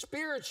 eventually,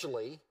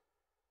 spiritually,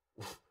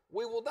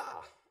 we will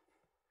die.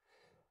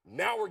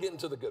 Now we're getting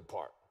to the good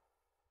part.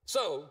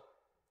 So,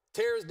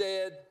 Terah's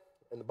dead,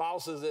 and the Bible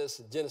says this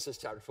in Genesis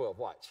chapter 12.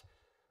 Watch.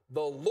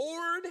 The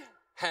Lord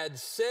had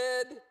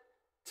said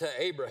to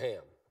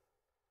Abraham,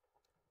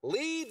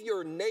 leave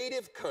your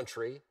native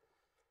country,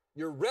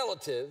 your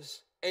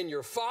relatives, and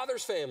your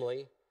father's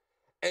family,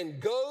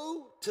 and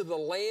go to the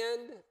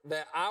land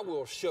that I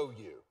will show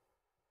you.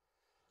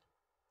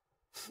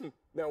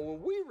 Now,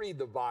 when we read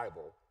the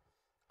Bible,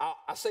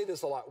 I say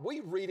this a lot. We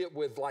read it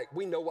with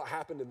we know what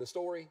happened in the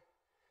story.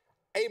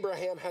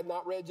 Abraham had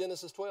not read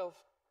Genesis 12.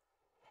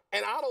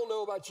 And I don't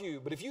know about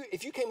you, but if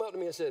you came up to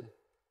me and said,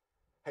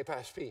 hey,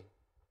 Pastor P,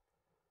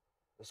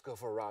 let's go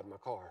for a ride in my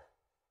car.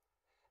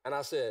 And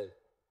I said,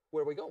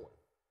 where are we going?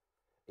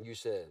 And you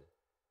said,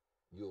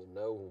 you'll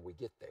know when we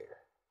get there.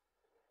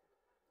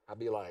 I'd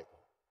be like,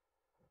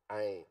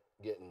 I ain't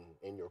getting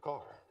in your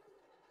car.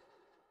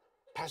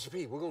 Pastor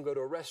P, we're going to go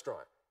to a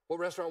restaurant. What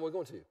restaurant are we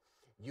going to?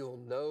 You'll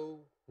know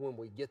when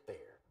we get there.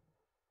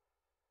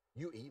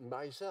 You eating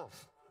by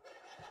yourself,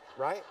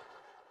 right?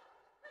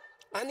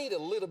 I need a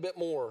little bit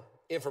more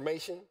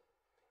information.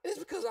 And it's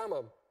because I'm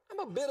a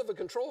bit of a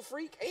control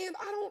freak, and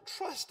I don't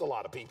trust a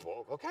lot of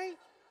people, okay?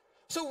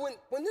 So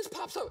when this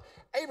pops up,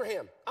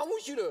 Abraham, I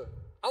want you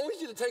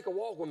to take a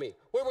walk with me.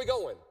 Where are we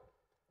going?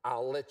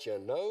 I'll let you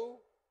know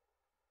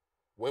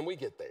when we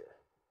get there.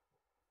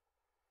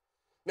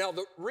 Now,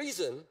 the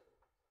reason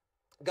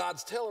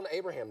God's telling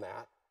Abraham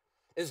that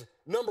is,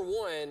 number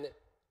one,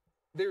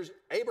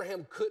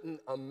 Abraham couldn't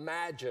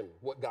imagine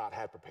what God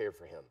had prepared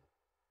for him.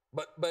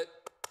 But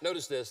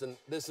notice this, and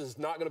this is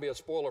not going to be a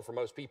spoiler for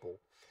most people.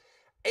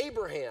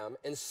 Abraham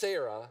and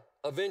Sarah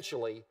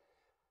eventually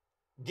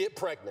get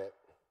pregnant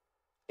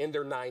in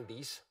their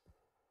 90s,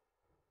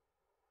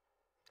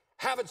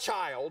 have a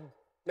child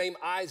named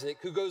Isaac,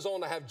 who goes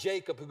on to have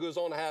Jacob, who goes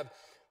on to have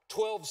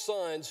 12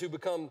 sons who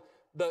become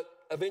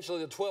eventually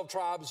the 12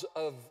 tribes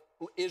of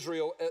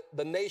Israel,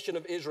 the nation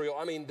of Israel.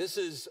 I mean, this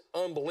is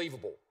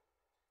unbelievable.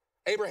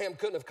 Abraham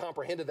couldn't have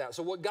comprehended that.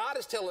 So what God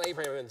is telling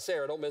Abraham and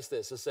Sarah, don't miss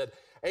this, is said,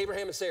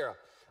 Abraham and Sarah,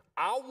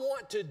 I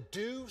want to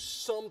do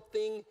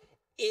something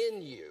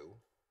in you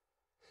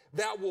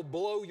that will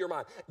blow your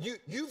mind.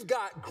 You've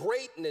got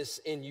greatness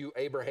in you,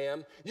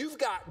 Abraham. You've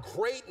got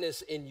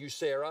greatness in you,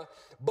 Sarah,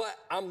 but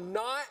I'm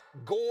not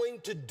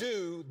going to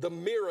do the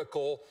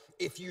miracle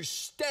if you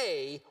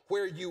stay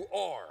where you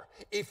are.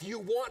 If you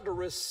want to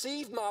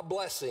receive my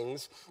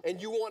blessings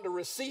and you want to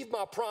receive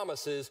my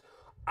promises,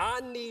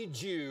 I need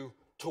you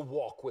to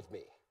walk with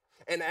me.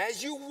 And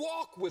as you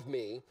walk with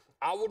me,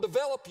 I will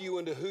develop you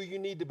into who you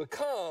need to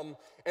become,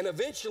 and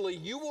eventually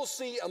you will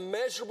see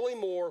immeasurably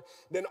more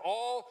than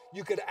all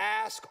you could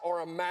ask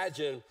or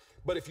imagine.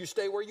 But if you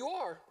stay where you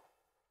are,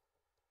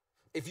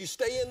 if you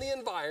stay in the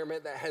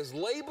environment that has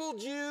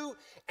labeled you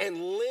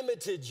and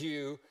limited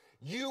you,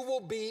 you will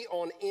be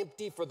on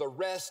empty for the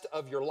rest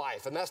of your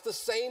life. And that's the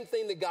same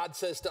thing that God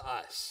says to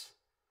us.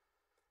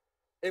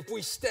 If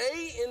we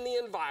stay in the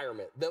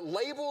environment that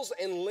labels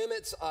and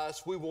limits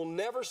us, we will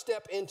never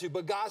step into.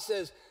 But God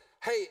says,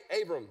 hey,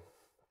 Abram,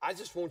 I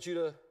just want you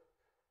to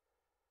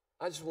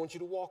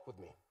walk with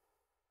me.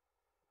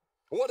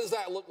 What does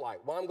that look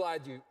like? Well, I'm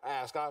glad you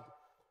asked.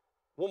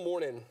 One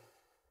morning,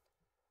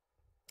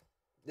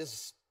 this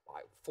is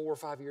like 4 or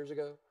 5 years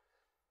ago,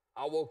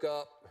 I woke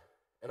up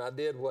and I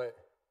did what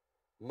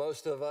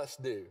most of us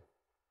do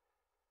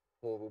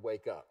when we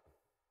wake up.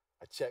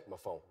 I checked my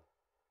phone.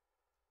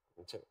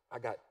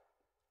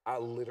 I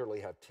literally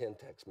have 10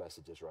 text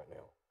messages right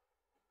now.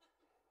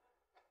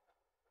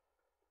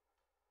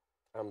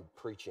 I'm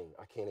preaching.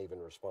 I can't even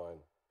respond.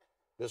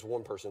 This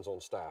one person's on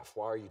staff.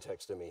 Why are you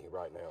texting me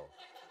right now?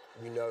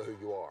 You know who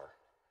you are.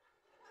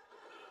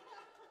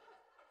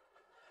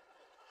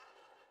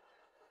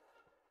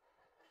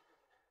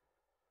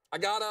 I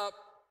got up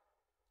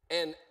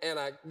and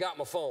I got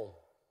my phone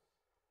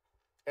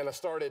and I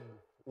started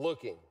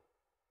looking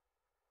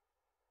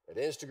at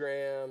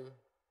Instagram,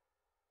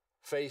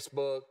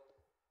 Facebook,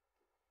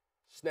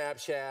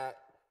 Snapchat.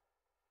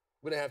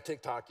 We didn't have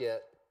TikTok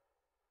yet.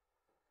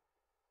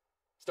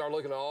 Started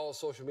looking at all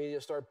social media,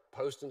 started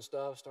posting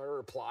stuff, started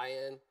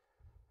replying.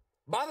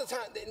 By the time,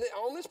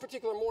 on this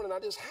particular morning, I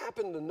just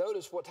happened to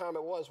notice what time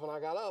it was when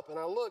I got up, and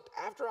I looked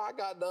after I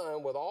got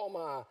done with all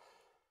my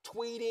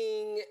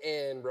tweeting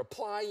and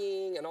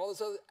replying and all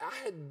this other, I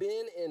had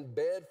been in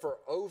bed for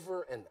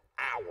over an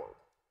hour.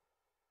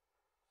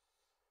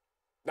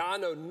 Now, I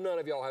know none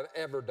of y'all have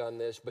ever done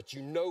this, but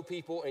you know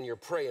people and you're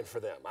praying for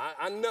them.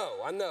 I know.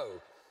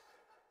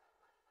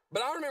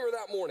 But I remember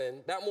that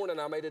morning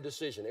I made a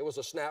decision. It was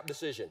a snap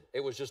decision. It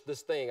was just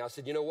this thing. I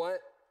said, you know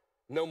what?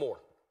 No more.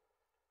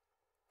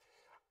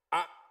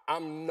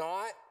 I'm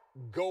not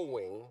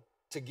going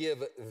to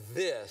give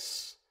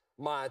this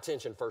my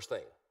attention first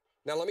thing.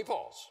 Now, let me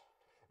pause.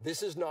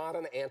 This is not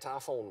an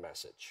anti-phone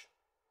message.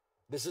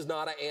 This is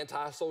not an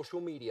anti-social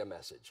media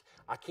message.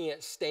 I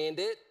can't stand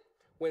it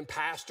when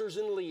pastors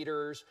and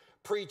leaders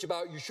preach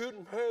about you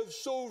shouldn't have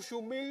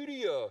social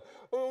media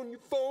on your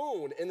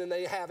phone. And then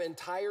they have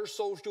entire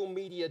social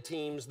media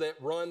teams that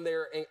run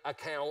their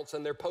accounts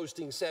and they're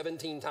posting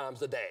 17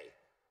 times a day.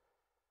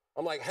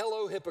 I'm like,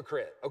 hello,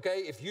 hypocrite, okay?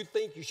 If you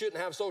think you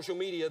shouldn't have social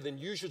media, then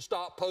you should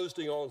stop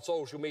posting on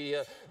social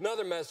media.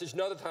 Another message,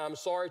 another time,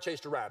 sorry,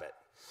 chased a rabbit.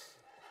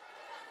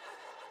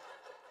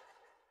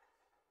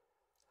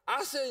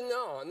 I said,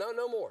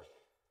 no more.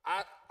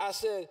 I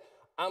said,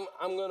 I'm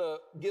gonna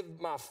give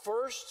my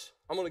first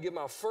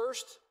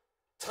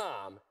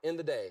time in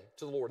the day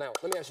to the Lord. Now,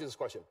 let me ask you this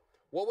question.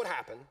 What would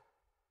happen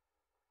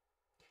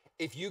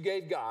if you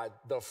gave God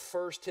the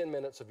first 10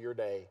 minutes of your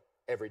day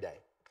every day?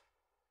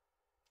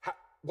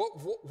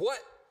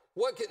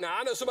 Now,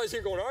 I know somebody's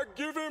here going, I'd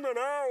give him an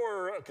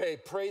hour. Okay,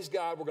 praise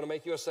God, we're gonna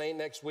make you a saint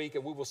next week,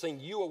 and we will sing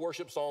you a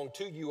worship song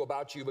to you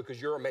about you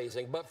because you're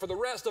amazing. But for the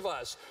rest of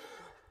us,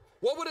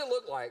 what would it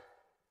look like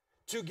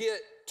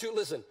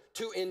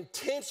to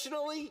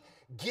intentionally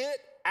get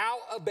out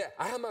of bed?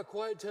 I have my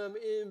quiet time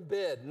in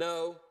bed.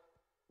 No,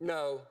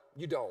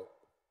 you don't.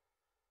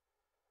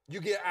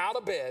 You get out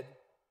of bed,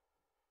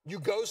 you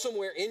go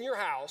somewhere in your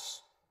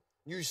house,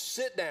 you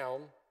sit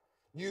down,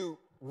 you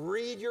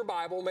read your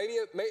Bible, maybe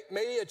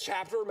a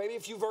chapter, maybe a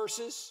few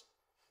verses.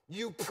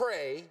 You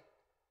pray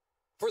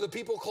for the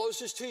people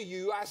closest to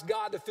you. Ask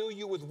God to fill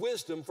you with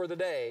wisdom for the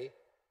day.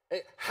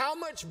 How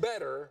much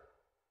better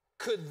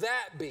could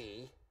that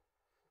be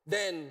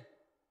than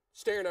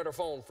staring at our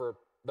phone for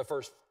the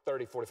first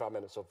 30, 45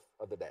 minutes of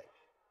the day?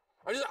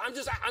 I'm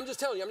just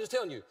telling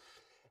you.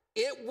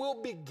 It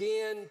will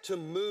begin to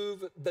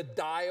move the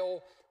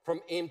dial from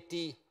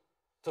empty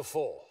to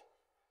full.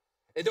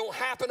 It don't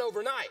happen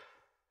overnight.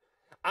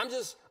 I'm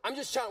just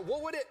trying.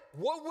 What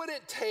would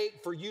it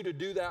take for you to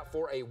do that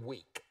for a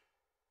week?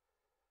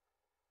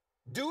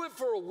 Do it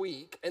for a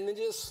week and then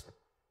just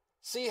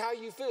see how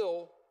you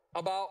feel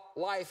about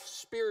life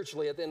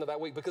spiritually at the end of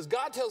that week. Because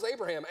God tells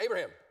Abraham,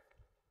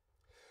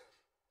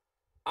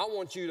 I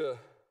want you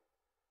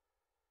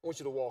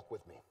to walk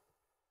with me.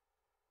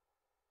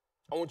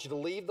 I want you to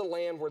leave the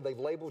land where they've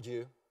labeled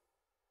you.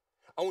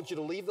 I want you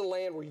to leave the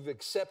land where you've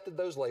accepted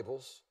those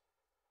labels.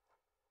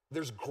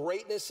 There's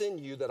greatness in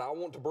you that I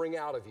want to bring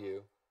out of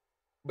you,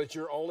 but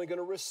you're only going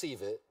to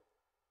receive it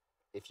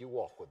if you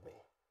walk with me.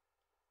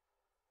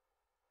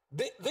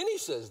 Then he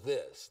says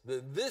this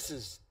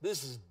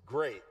is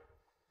great.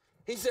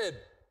 He said,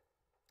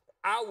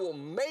 I will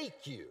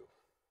make you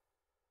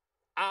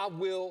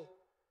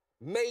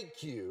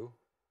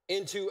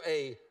into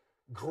a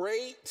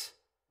great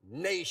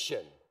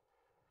nation.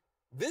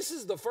 This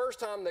is the first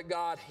time that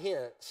God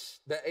hints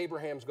that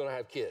Abraham's going to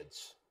have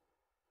kids.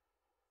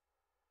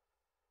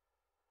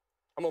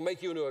 I'm going to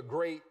make you into a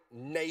great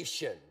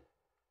nation.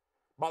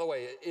 By the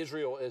way,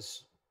 Israel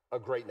is a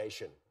great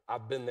nation.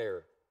 I've been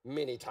there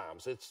many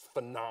times. It's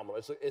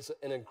phenomenal. It's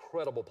an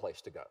incredible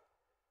place to go.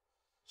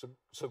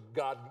 So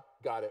God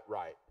got it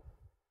right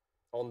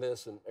on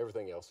this and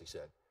everything else he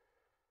said.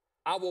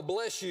 I will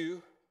bless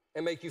you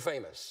and make you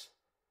famous,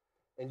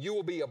 and you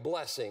will be a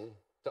blessing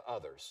to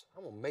others.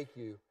 I will make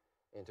you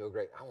into a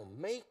great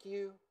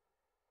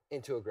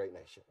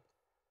nation.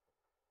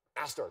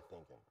 I start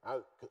thinking,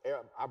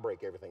 I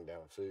break everything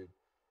down with food.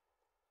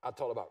 I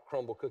taught about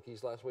crumble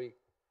cookies last week.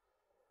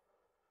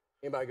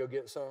 Anybody go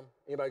get some?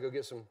 Anybody go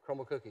get some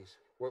crumble cookies?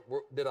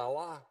 Did I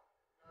lie?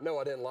 No,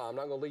 I didn't lie. I'm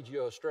not going to lead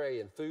you astray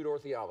in food or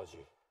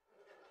theology.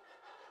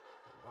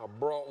 I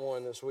brought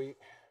one this week.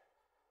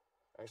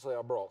 Actually,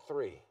 I brought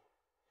 3.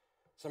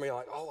 Some of you are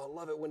like, oh, I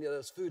love it when he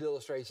does food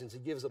illustrations. He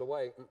gives it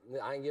away.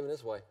 I ain't giving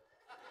this away.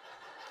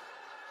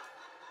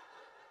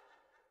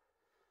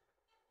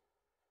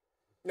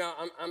 Now,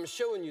 I'm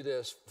showing you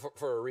this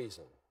for a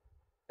reason.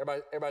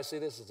 Everybody see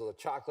this? It's a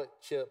chocolate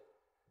chip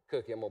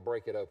cookie. I'm going to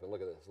break it open.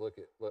 Look at this.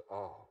 Look.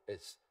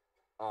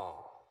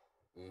 Oh,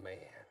 man.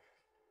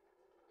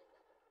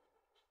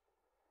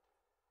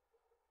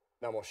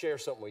 Now, I'm going to share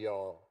something with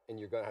y'all, and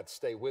you're going to have to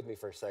stay with me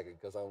for a second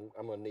because I'm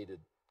going to need to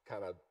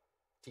kind of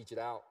teach it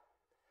out.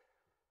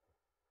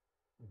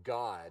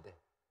 God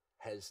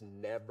has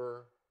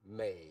never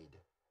made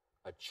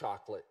a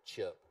chocolate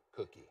chip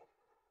cookie.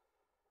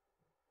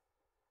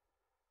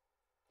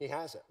 He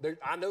hasn't.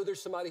 I know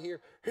there's somebody here,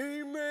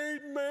 he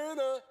made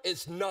manna.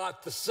 It's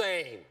not the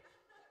same.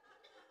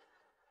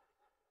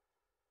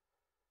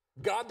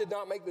 God did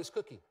not make this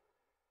cookie.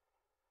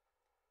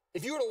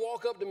 If you were to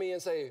walk up to me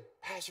and say,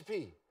 Pastor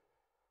P,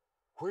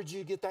 where'd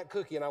you get that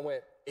cookie? And I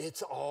went,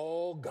 it's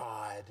all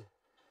God.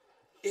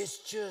 It's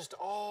just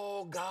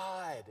all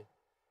God.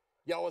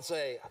 Y'all would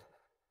say,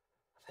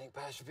 I think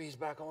Pastor P's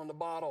back on the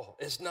bottle.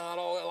 It's not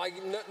all, like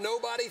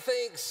nobody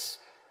thinks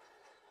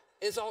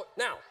it's all.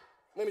 Now,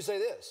 let me say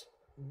this.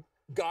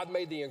 God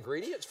made the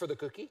ingredients for the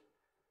cookie.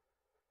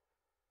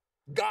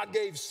 God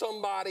gave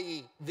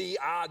somebody the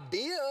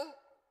idea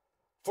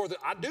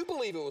I do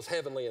believe it was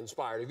heavenly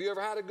inspired. Have you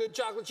ever had a good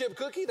chocolate chip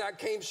cookie? That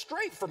came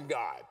straight from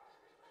God.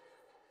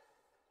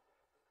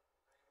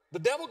 The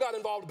devil got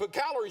involved to put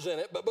calories in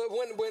it, but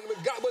when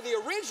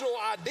the original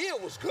idea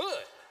was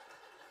good.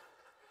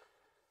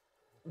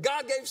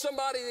 God gave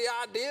somebody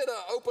the idea to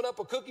open up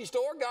a cookie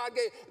store. God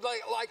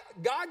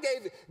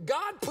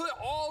put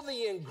all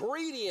the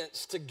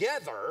ingredients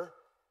together,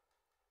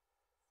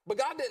 but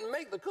God didn't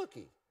make the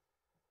cookie.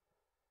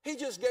 He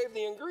just gave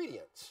the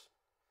ingredients.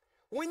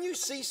 When you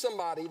see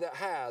somebody that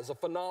has a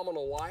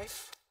phenomenal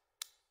life,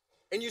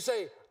 and you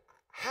say,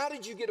 how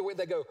did you get away?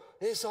 They go,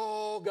 it's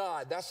all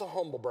God. That's a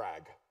humble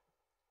brag.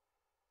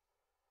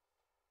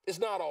 It's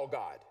not all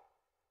God.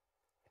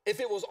 If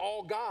it was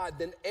all God,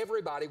 then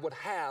everybody would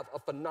have a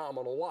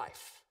phenomenal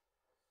life.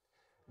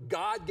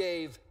 God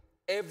gave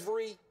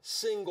every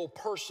single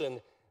person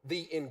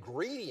the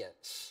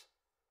ingredients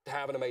to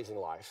have an amazing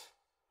life.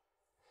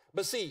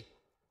 But see,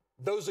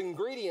 those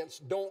ingredients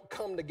don't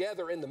come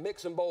together in the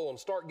mixing bowl and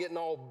start getting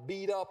all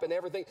beat up and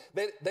everything.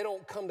 They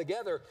don't come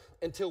together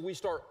until we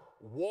start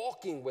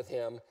walking with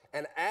him.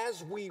 And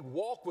as we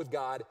walk with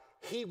God,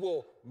 he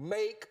will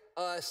make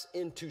us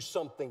into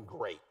something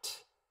great.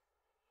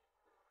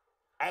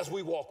 As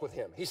we walk with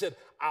him. He said,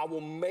 I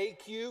will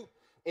make you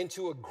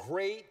into a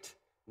great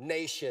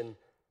nation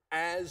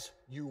as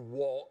you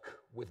walk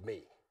with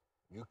me.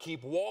 You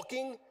keep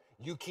walking,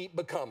 you keep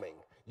becoming.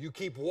 You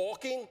keep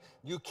walking,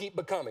 you keep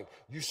becoming.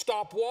 You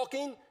stop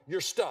walking, you're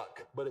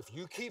stuck. But if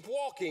you keep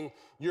walking,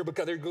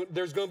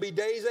 there's going to be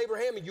days,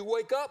 Abraham, and you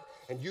wake up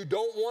and you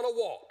don't want to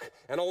walk.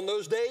 And on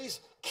those days,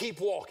 keep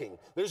walking.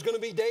 There's going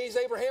to be days,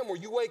 Abraham, where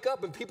you wake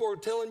up and people are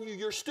telling you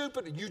you're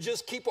stupid. You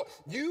just keep walking.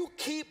 You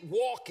keep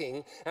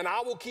walking, and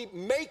I will keep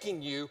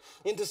making you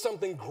into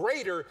something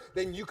greater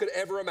than you could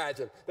ever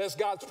imagine. That's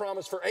God's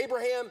promise for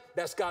Abraham.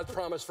 That's God's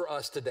promise for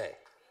us today.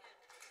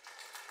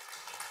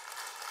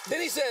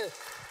 Then he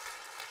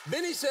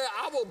said,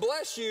 I will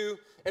bless you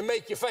and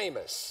make you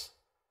famous.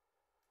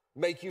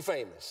 Make you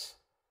famous.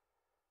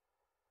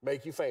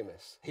 Make you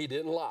famous. He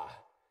didn't lie.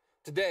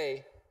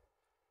 Today,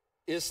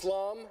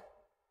 Islam,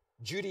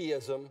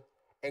 Judaism,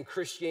 and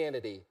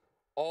Christianity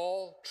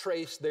all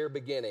trace their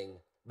beginning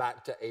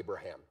back to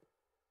Abraham.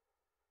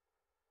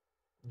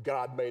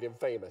 God made him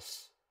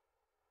famous.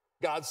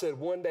 God said,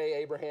 one day,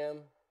 Abraham,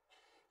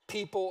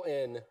 people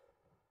in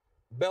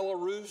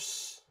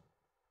Belarus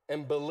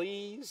and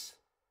Belize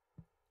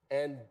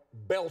and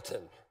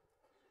Belton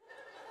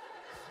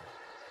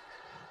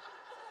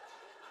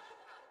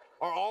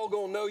are all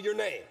gonna know your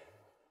name.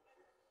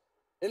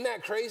 Isn't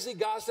that crazy?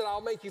 God said,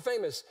 I'll make you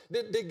famous.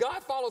 Did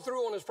God follow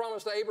through on his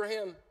promise to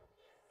Abraham?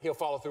 He'll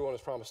follow through on his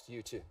promise to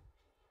you too.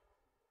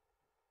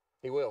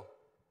 He will.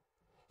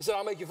 He said,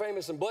 I'll make you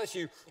famous and bless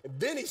you. And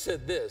then he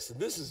said this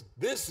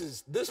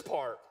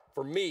part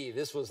for me,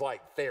 this was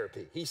like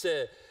therapy. He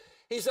said,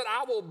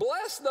 I will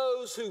bless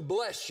those who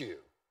bless you.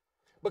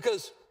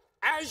 Because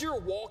as you're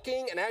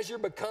walking and as you're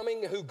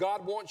becoming who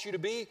God wants you to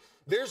be,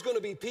 there's going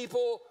to be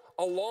people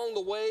along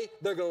the way.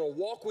 They're going to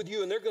walk with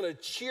you and they're going to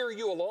cheer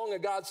you along.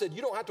 And God said,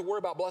 you don't have to worry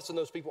about blessing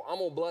those people. I'm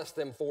going to bless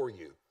them for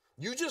you.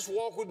 You just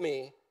walk with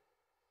me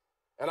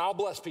and I'll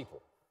bless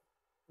people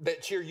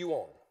that cheer you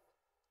on.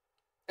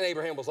 And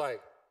Abraham was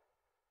like,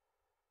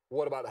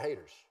 what about the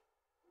haters?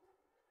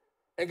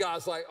 And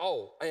God's like,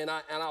 oh, and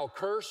I'll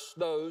curse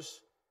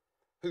those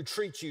who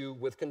treat you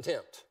with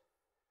contempt.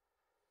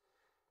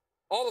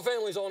 All the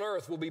families on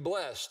earth will be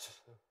blessed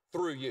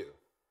through you.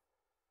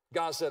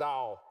 God said,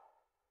 I'll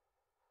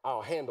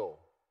handle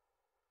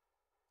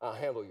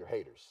your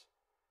haters.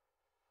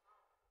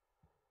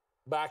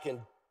 Back in,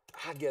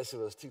 I guess it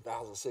was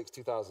 2006,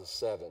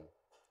 2007,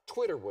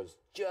 Twitter was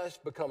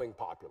just becoming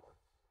popular.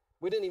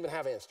 We didn't even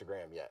have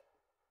Instagram yet.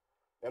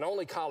 And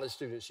only college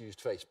students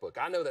used Facebook.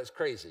 I know that's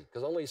crazy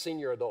because only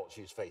senior adults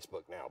use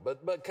Facebook now.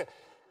 But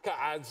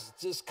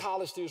just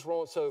college students were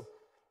on. So,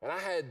 and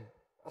I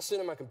was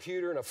sitting at my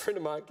computer and a friend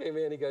of mine came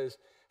in. He goes,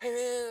 hey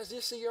man, I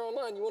just see you're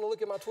online. You want to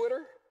look at my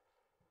Twitter?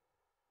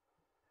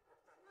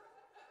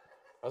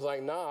 I was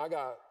like, nah, I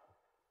got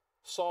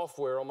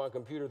software on my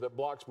computer that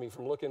blocks me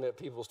from looking at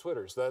people's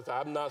Twitters.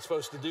 I'm not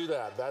supposed to do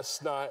that.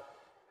 That's not.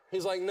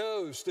 He's like,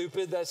 no,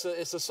 stupid. It's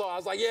a software. I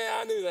was like, yeah,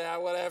 I knew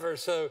that, whatever.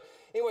 So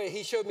anyway,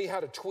 he showed me how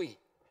to tweet.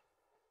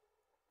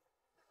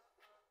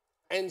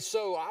 And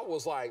so I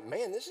was like,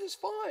 man, this is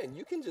fun.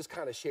 You can just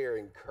kind of share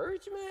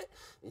encouragement,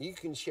 and you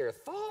can share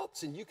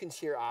thoughts, and you can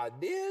share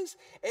ideas.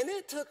 And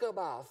it took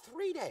about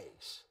 3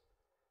 days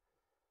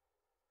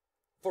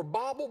for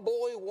Bible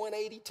Boy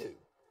 182.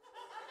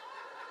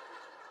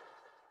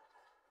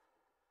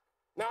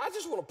 Now, I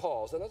just want to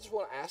pause, and I just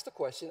want to ask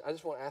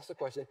the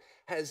question.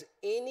 Has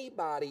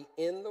anybody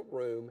in the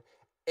room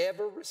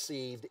ever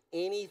received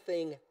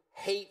anything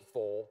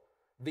hateful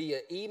via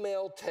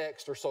email,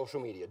 text, or social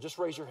media? Just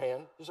raise your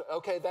hand.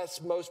 Okay,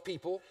 that's most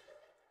people.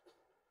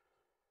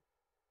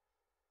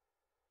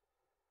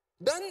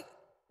 Doesn't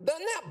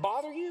that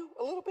bother you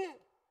a little bit?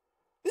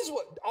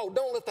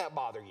 Don't let that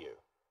bother you.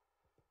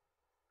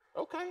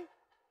 Okay.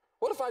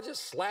 What if I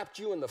just slapped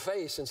you in the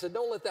face and said,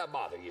 don't let that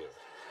bother you?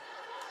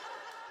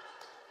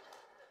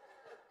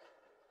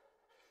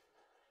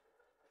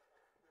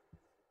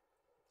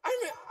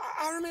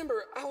 I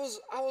remember I was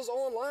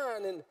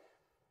online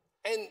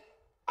and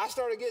I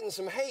started getting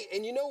some hate.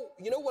 And you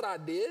know what I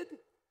did?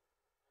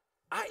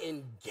 I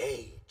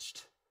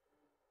engaged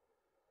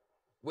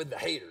with the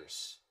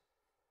haters.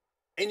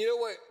 And you know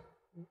what?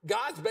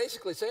 God's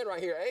basically saying right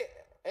here,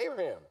 hey,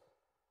 Abraham,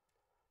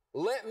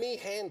 let me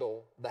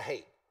handle the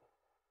hate.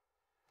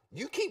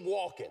 You keep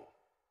walking.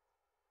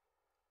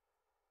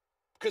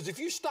 Because if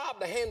you stop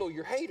to handle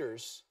your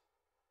haters,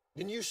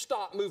 then you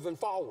stop moving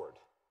forward.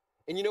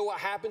 And you know what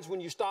happens when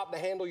you stop to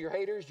handle your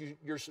haters?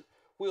 Your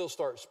wheels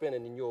start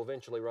spinning and you'll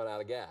eventually run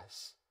out of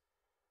gas.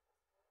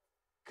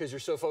 Because you're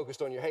so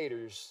focused on your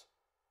haters,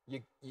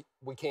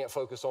 we can't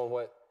focus on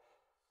what.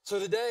 So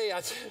today,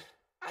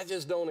 I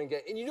just don't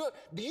engage. And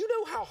do you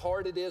know how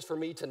hard it is for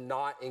me to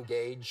not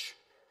engage?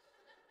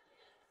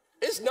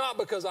 It's not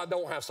because I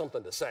don't have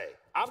something to say.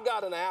 I've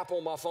got an app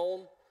on my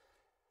phone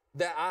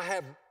that I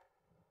have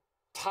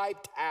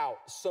typed out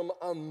some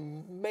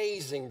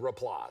amazing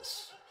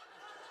replies.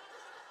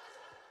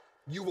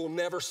 You will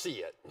never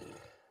see it.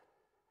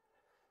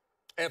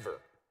 Ever.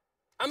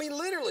 I mean,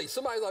 literally,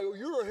 somebody's like, oh,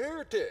 you're a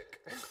heretic.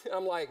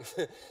 I'm like,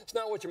 it's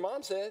not what your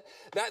mom said.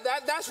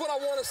 That's what I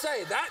want to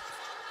say.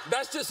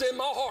 That's just in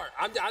my heart.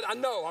 I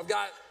know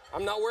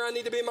I'm not where I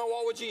need to be in my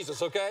walk with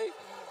Jesus, okay?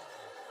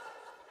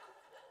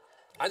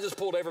 I just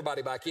pulled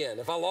everybody back in.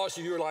 If I lost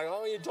you, you were like,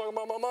 oh, you're talking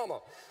about my mama.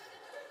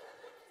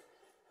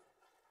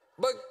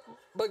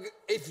 But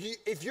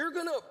if you're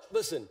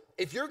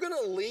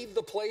gonna leave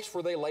the place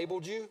where they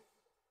labeled you,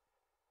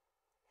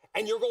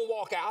 and you're gonna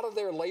walk out of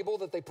their label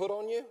that they put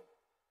on you,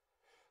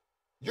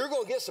 you're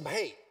gonna get some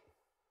hate.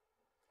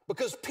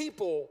 Because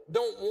people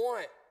don't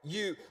want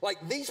you,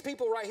 like these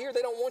people right here,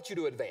 they don't want you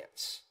to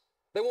advance.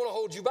 They wanna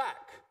hold you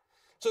back.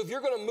 So if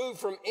you're gonna move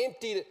from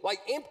empty to,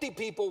 like empty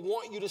people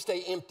want you to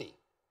stay empty.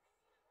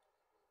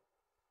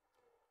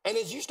 And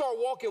as you start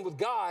walking with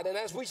God, and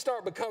as we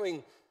start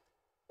becoming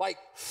like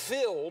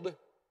filled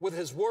with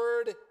his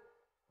word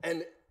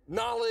and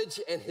knowledge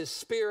and his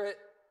spirit,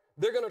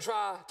 they're gonna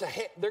try to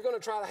hate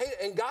it.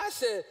 And God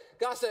said,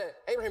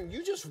 Abraham,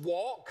 you just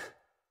walk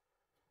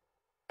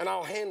and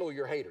I'll handle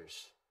your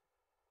haters.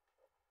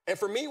 And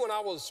for me, when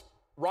I was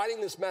writing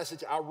this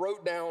message, I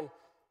wrote down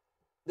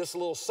this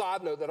little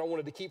side note that I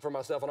wanted to keep for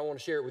myself, and I want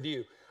to share it with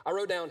you. I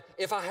wrote down,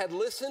 if I had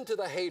listened to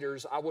the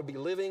haters, I would be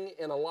living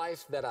in a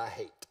life that I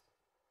hate.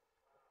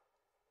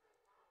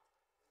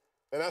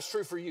 And that's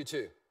true for you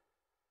too.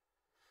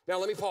 Now,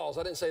 let me pause.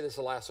 I didn't say this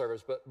the last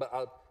service, but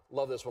I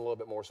love this one a little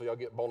bit more, so y'all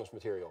get bonus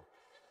material.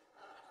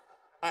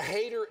 A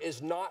hater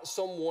is not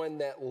someone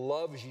that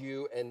loves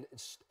you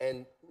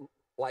and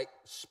like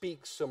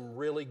speaks some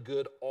really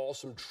good,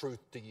 awesome truth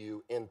to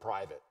you in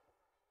private.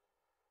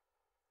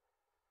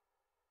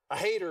 A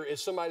hater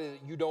is somebody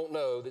that you don't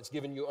know that's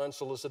giving you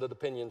unsolicited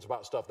opinions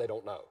about stuff they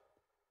don't know.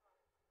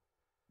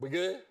 We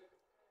good?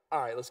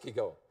 All right, let's keep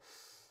going.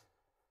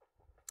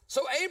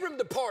 So Abram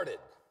departed.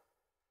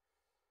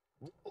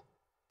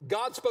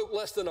 God spoke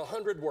less than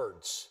 100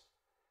 words.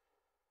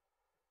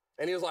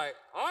 And he was like,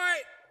 all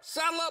right,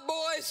 saddle up,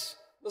 boys.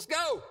 Let's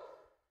go.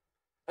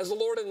 As the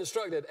Lord had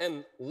instructed.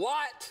 And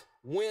Lot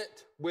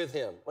went with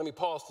him. Let me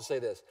pause to say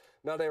this.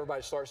 Not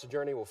everybody starts the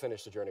journey. We'll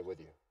finish the journey with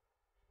you.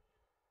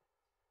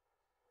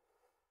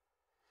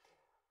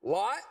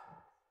 Lot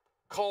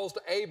caused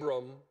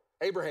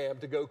Abraham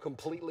to go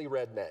completely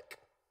redneck.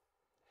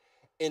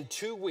 In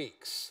 2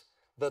 weeks,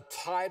 the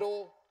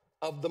title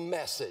of the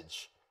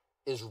message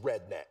is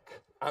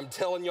Redneck. I'm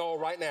telling y'all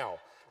right now,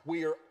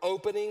 we are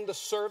opening the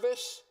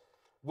service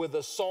with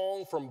a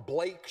song from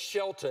Blake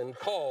Shelton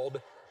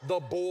called The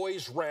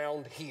Boys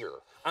Round Here.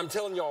 I'm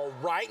telling y'all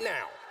right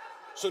now.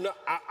 So no,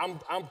 I'm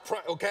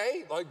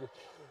okay? Like,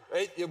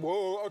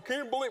 well, I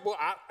can't believe,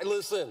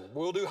 listen,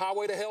 we'll do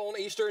Highway to Hell on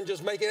Easter and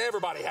just make it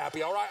everybody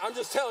happy, all right? I'm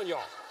just telling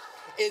y'all,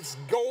 it's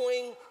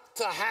going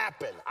to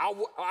happen. I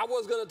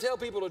was going to tell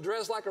people to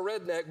dress like a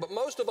redneck, but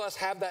most of us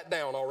have that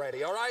down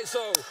already, all right?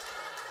 So,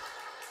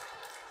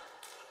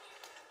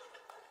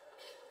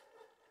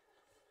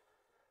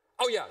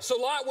 oh yeah, so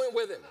Lot went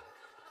with him.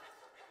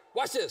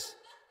 Watch this.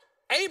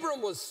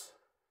 Abram was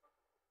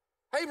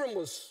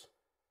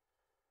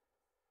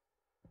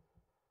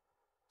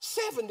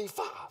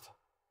 75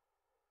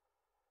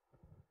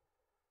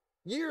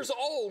 years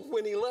old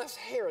when he left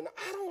Haran.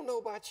 I don't know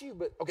about you,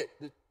 but okay,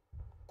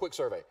 quick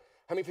survey.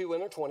 How many people in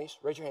their 20s?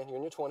 Raise your hand. You're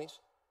in your 20s,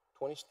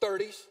 20s,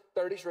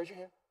 30s, raise your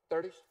hand.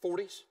 30s,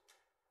 40s,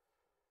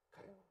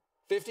 okay.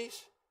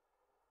 50s.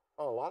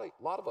 Oh, a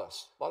lot of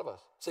us.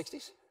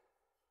 60s,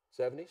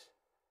 70s.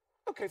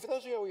 Okay, for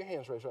those of you with your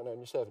hands raised right now in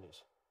your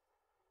 70s.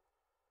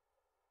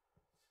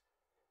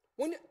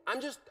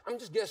 I'm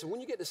just guessing,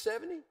 when you get to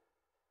 70,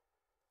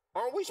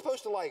 aren't we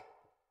supposed to like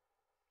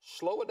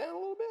slow it down a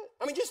little bit?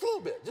 I mean, just a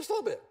little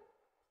bit.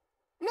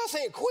 I'm not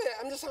saying quit.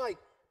 I'm just like,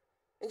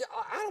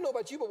 I don't know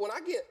about you, but when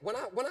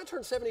I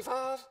turn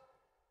 75,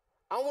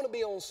 I want to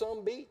be on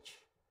some beach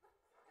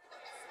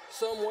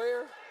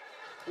somewhere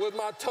with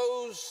my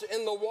toes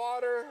in the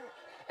water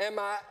and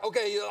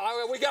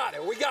we got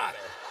it.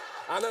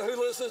 I know who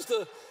listens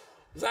to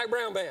Zach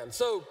Brown Band.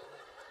 So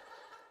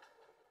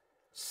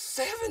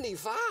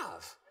 75.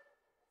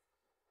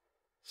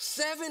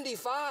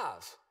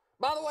 75.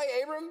 By the way,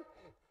 Abram,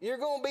 you're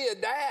going to be a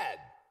dad.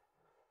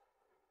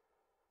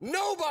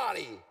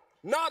 Nobody,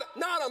 not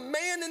a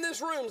man in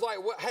this room is like,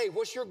 hey,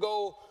 what's your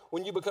goal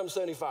when you become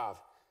 75? I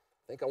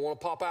think I want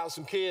to pop out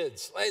some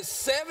kids. It's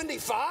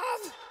 75?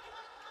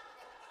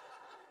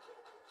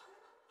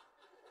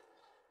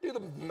 Do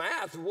the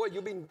math. What,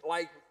 you'll be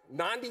like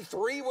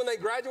 93 when they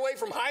graduate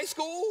from high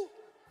school?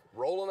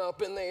 Rolling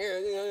up in the air.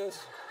 You know,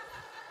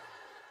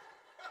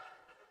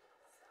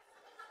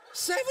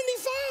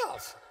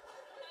 75.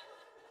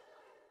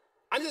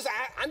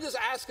 I'm just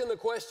asking the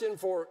question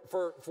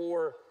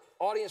for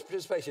audience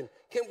participation.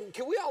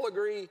 Can we all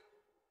agree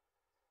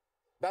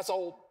that's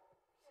old?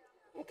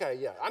 Okay,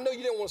 yeah. I know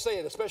you didn't want to say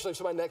it, especially if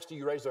somebody next to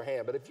you raised their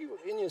hand, but if you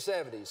in your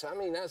 70s, I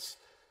mean, that's...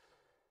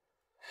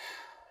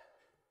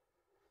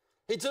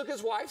 He took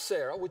his wife,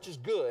 Sarah, which is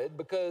good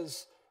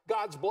because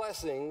God's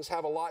blessings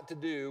have a lot to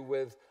do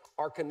with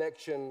our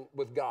connection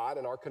with God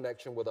and our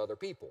connection with other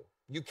people.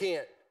 You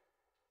can't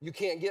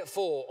get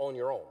full on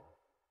your own.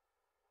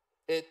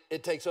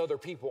 It takes other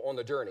people on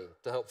the journey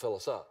to help fill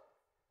us up,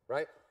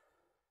 right?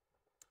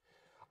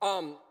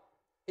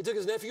 He took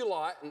his nephew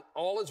Lot and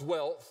all his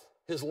wealth,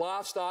 his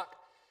livestock,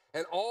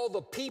 and all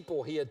the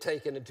people he had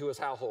taken into his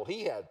household.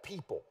 He had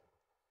people.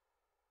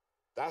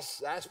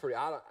 That's pretty,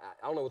 I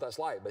don't know what that's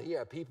like, but he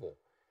had people.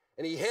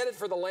 And he headed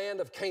for the land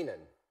of Canaan.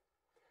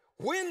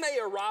 When they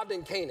arrived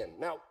in Canaan,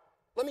 now,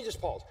 let me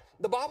just pause.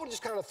 The Bible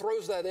just kind of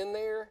throws that in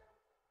there,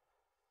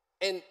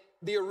 and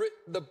the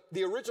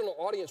original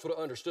audience would have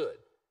understood.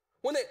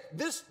 When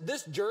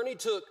this journey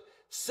took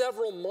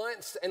several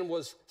months and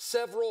was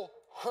several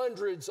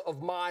hundreds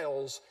of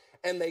miles,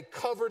 and they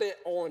covered it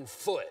on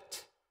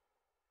foot.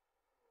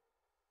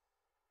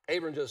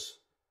 Abram just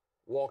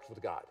walked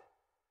with God.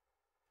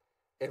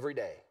 Every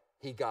day,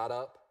 he got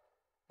up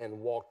and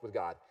walked with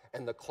God.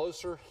 And the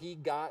closer he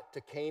got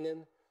to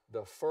Canaan,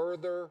 the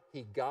further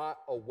he got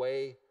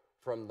away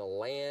from the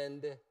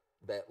land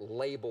that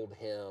labeled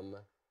him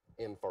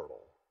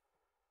infertile.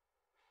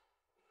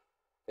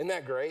 Isn't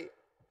that great?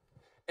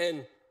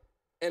 And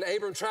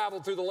Abram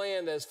traveled through the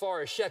land as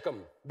far as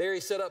Shechem. There he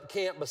set up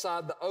camp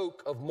beside the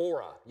oak of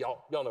Morah.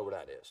 Y'all know where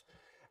that is.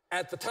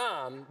 At the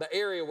time, the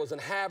area was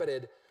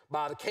inhabited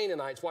by the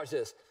Canaanites. Watch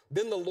this.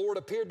 Then the Lord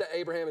appeared to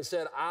Abraham and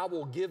said, I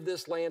will give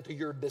this land to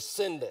your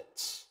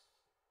descendants.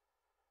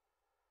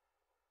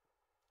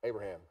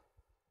 Abraham,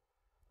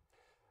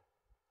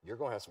 you're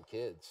going to have some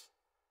kids.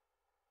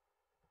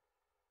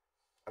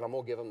 And I'm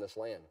going to give them this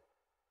land.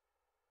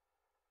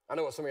 I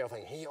know what some of y'all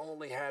think. He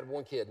only had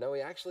one kid. No,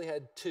 he actually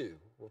had two.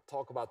 We'll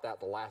talk about that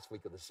the last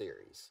week of the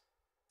series.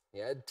 He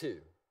had two.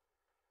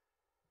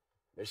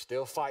 They're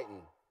still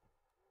fighting.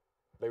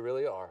 They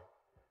really are.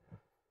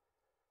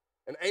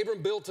 And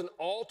Abram built an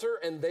altar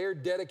and there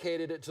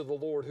dedicated it to the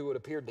Lord who had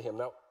appeared to him.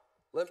 Now,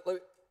 let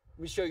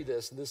me show you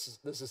this.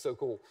 This is so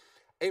cool.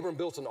 Abram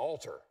built an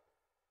altar.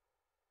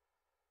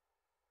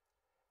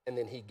 And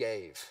then he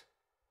gave.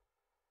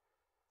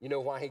 You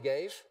know why he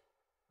gave?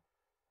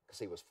 Because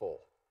he was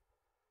full.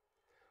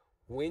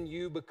 When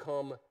you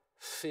become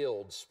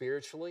filled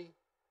spiritually,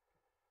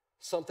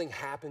 something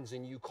happens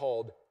in you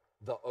called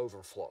the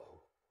overflow.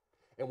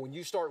 And when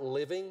you start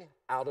living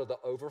out of the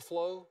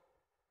overflow,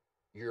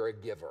 you're a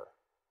giver.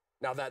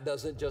 Now, that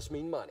doesn't just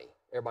mean money.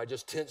 Everybody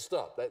just tensed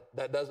up.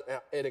 That doesn't,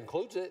 it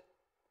includes it.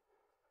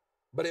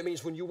 But it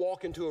means when you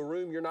walk into a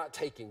room, you're not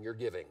taking, you're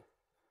giving.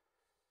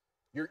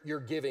 You're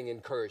giving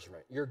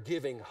encouragement. You're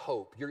giving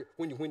hope.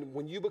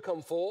 When you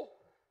become full,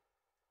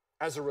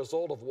 as a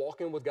result of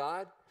walking with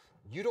God,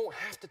 you don't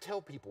have to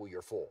tell people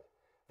you're full.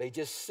 They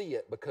just see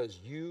it because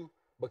you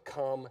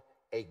become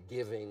a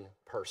giving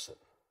person.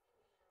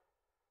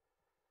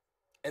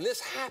 And this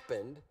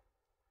happened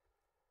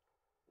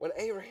when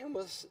Abraham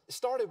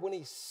started when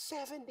he's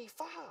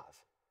 75.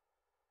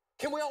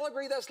 Can we all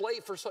agree that's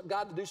late for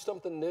God to do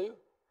something new?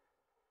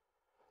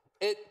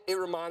 It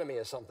reminded me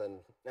of something.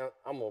 Now,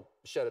 I'm going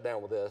to shut it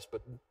down with this,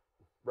 but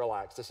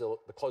relax. The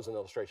closing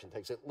illustration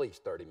takes at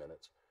least 30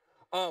 minutes.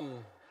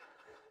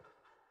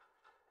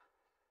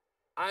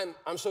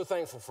 I'm so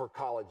thankful for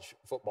college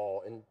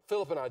football, and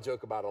Philip and I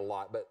joke about it a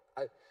lot, but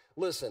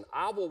listen,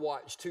 I will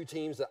watch two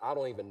teams that I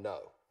don't even know.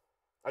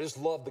 I just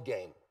love the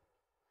game.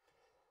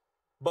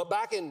 But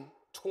back in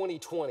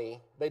 2020,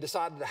 they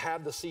decided to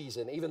have the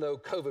season, even though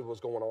COVID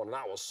was going on, and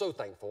I was so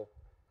thankful.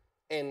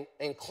 And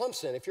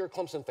Clemson, if you're a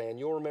Clemson fan,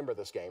 you'll remember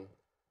this game.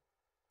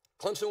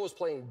 Clemson was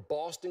playing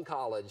Boston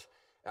College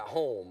at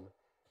home,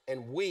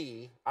 and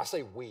I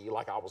say we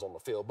like I was on the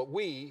field, but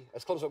we,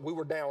 as Clemson, we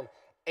were down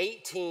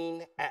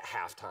 18 at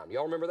halftime.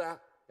 Y'all remember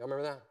that? Y'all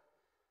remember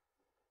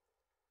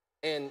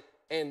that?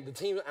 And the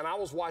team, and I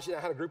was watching, I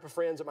had a group of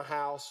friends at my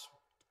house,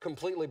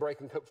 completely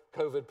breaking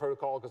COVID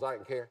protocol because I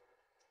didn't care.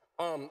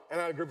 And I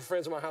had a group of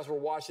friends at my house who were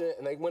watching it,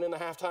 and they went into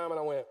halftime, and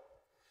I went,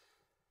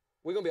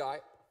 we're going to be all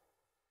right.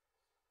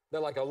 They're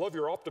like, I love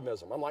your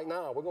optimism. I'm like,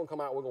 nah, we're going to come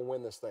out, we're going to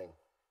win this thing.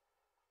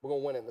 We're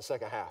going to win it in the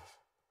second half.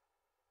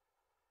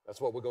 That's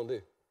what we're going to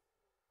do.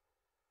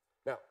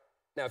 Now,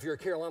 Now, if you're a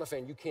Carolina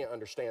fan, you can't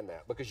understand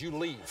that because you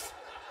leave.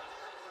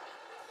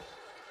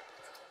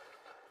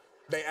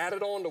 They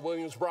added on to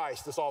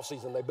Williams-Brice this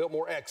offseason. They built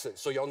more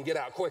exits so y'all can get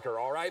out quicker,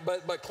 all right?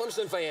 But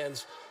Clemson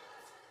fans,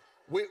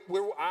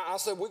 I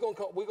said, we're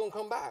gonna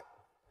come back.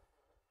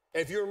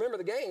 And if you remember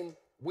the game,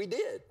 we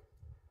did.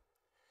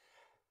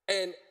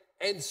 And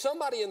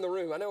somebody in the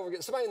room,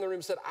 somebody in the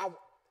room said,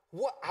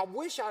 I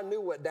wish I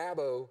knew what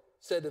Dabo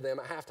said to them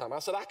at halftime. I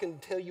said, I can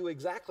tell you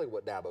exactly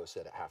what Dabo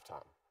said at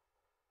halftime.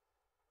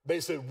 They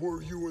said,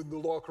 were you in the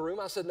locker room?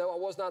 I said, no, I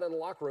was not in the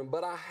locker room,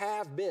 but I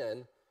have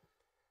been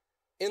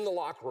in the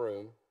locker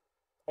room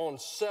on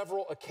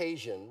several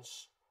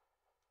occasions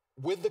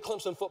with the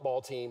Clemson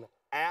football team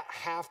at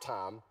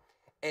halftime,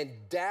 and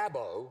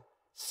Dabo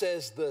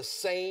says the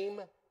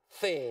same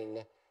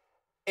thing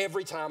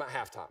every time at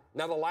halftime.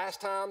 Now, the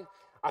last time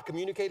I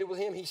communicated with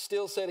him, he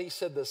said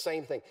the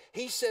same thing.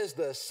 He says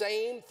the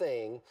same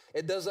thing.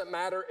 It doesn't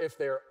matter if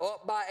they're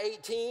up by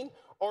 18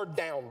 or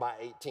down by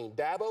 18.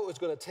 Dabo is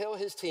going to tell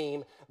his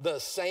team the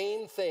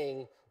same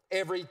thing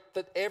every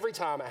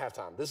time at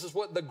halftime. This is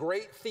what the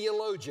great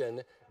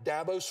theologian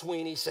Dabo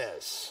Swinney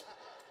says.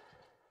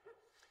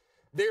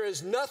 There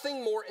is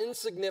nothing more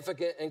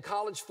insignificant in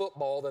college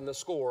football than the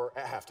score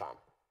at halftime.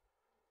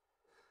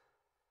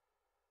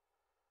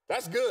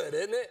 That's good,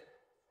 isn't it?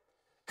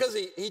 Because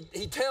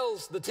he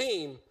tells the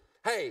team,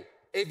 hey,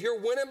 if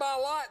you're winning by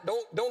a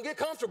lot, don't get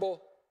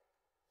comfortable,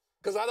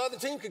 because that other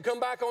team can come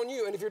back on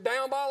you. And if you're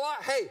down by a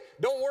lot, hey,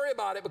 don't worry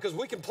about it, because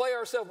we can play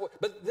ourselves.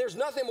 But there's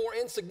nothing more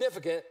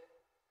insignificant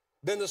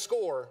than the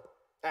score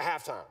at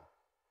halftime.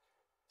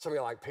 Some of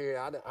you are like, Perry,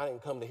 I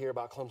didn't come to hear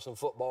about Clemson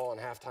football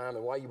and halftime,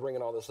 and why are you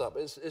bringing all this up?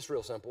 It's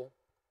real simple.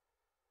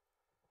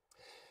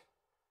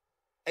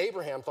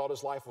 Abraham thought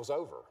his life was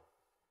over.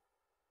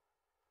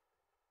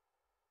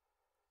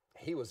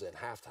 He was in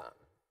halftime.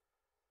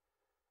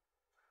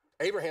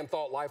 Abraham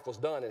thought life was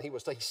done, and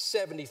he's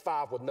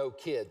 75 with no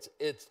kids.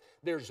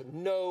 There's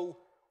no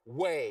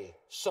way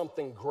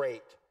something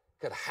great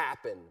could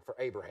happen for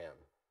Abraham.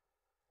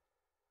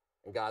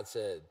 And God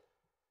said,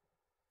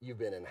 you've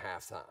been in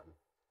halftime.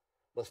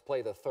 Let's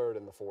play the third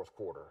and the fourth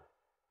quarter.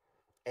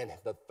 And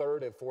the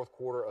third and fourth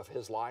quarter of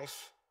his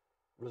life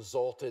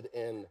resulted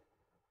in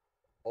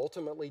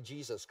ultimately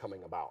Jesus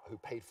coming about, who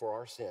paid for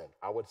our sin.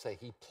 I would say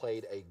he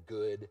played a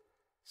good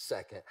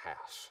second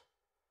half.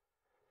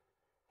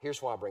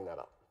 Here's why I bring that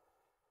up.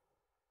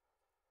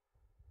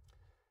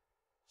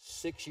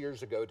 6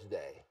 years ago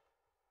today,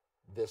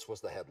 this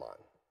was the headline.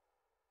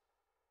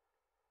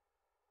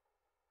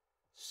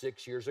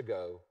 6 years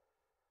ago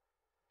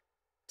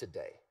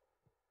today.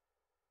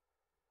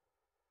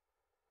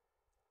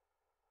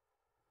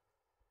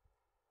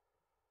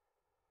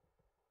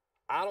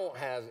 I don't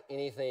have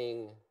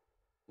anything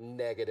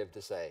negative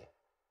to say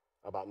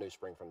about New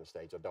Spring from the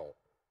stage. I don't.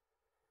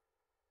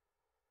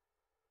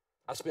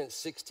 I spent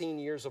 16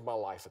 years of my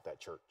life at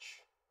that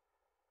church.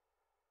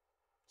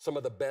 Some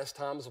of the best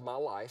times of my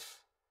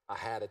life I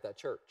had at that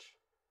church.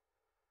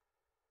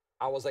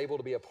 I was able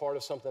to be a part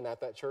of something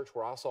at that church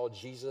where I saw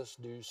Jesus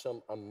do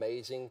some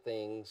amazing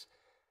things,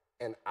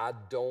 and I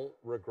don't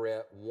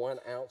regret 1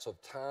 ounce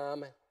of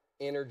time,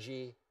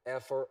 energy,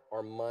 effort,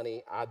 or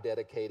money I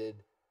dedicated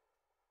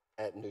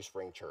at New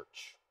Spring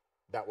Church.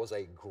 That was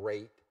a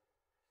great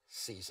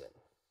season.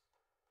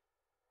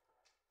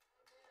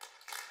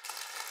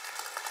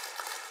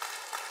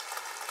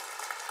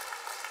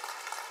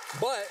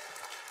 But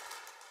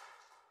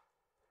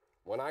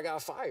when I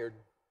got fired,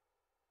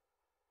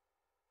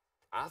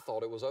 I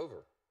thought it was over.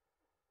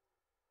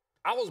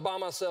 I was by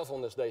myself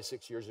on this day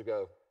 6 years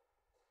ago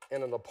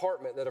in an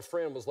apartment that a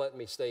friend was letting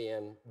me stay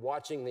in,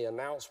 watching the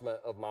announcement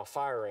of my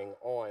firing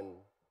online.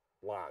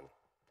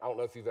 I don't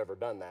know if you've ever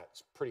done that.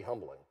 It's pretty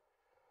humbling.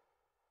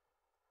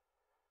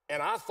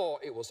 And I thought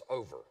it was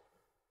over.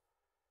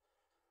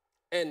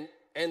 And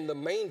the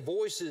main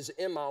voices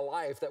in my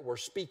life that were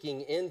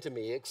speaking into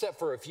me, except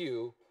for a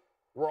few,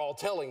 were all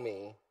telling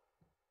me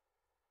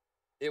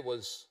it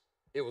was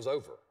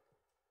over.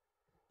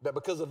 That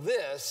because of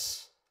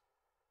this,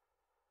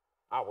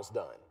 I was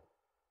done.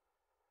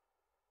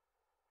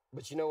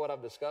 But you know what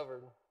I've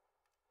discovered?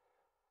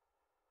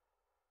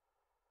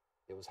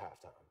 It was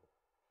halftime.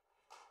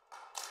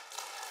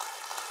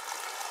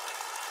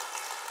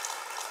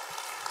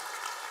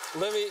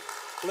 Let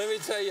me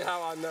tell you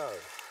how I know.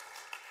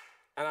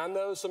 And I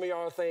know some of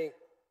y'all think,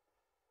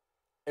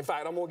 in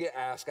fact, I'm going to get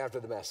asked after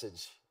the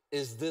message,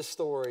 is this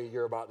story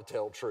you're about to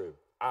tell true?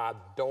 I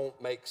don't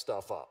make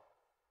stuff up.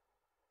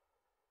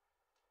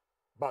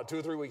 About 2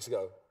 or 3 weeks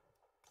ago,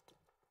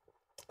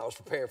 I was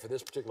preparing for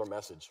this particular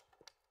message.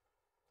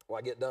 When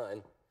I get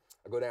done,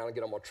 I go down and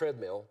get on my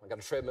treadmill. I got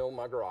a treadmill in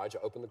my garage. I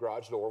open the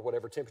garage door.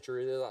 Whatever temperature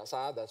it is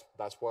outside,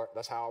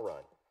 that's how I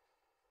run.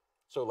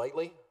 So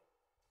lately,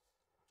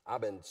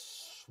 I've been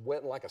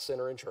sweating like a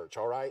sinner in church,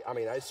 all right? I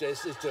mean,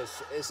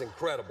 it's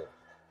incredible.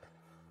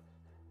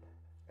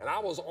 And I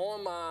was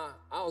on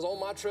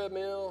my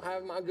treadmill,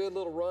 having my good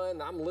little run,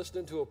 and I'm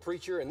listening to a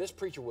preacher, and this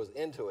preacher was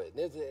into it.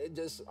 It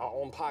just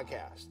on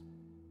podcast.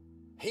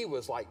 he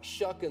was like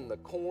shucking the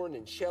corn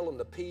and shelling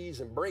the peas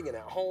and bringing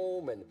it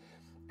home. And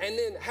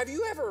then have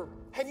you ever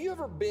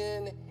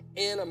been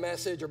in a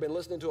message or been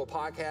listening to a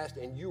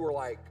podcast and you were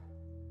like,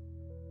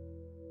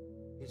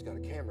 he's got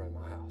a camera in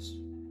my house.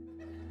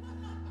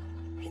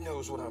 He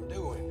knows what I'm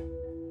doing.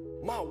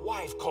 My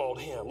wife called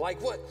him.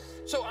 Like what?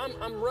 So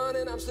I'm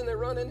running, I'm sitting there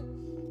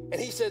running, and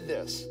he said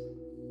this.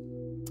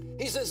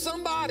 He said,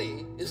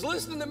 somebody is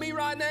listening to me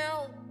right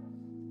now,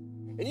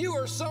 and you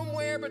are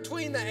somewhere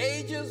between the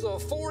ages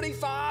of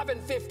 45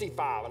 and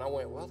 55. And I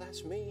went, well,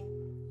 that's me.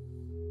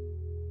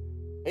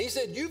 And he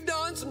said, you've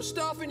done some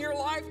stuff in your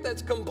life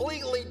that's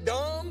completely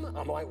dumb.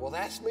 I'm like, well,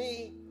 that's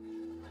me.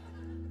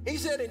 He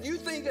said, and you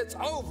think it's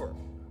over.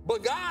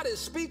 But God is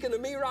speaking to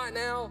me right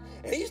now,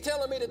 and he's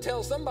telling me to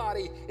tell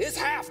somebody it's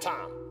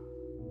halftime.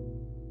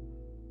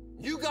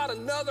 You got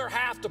another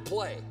half to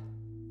play.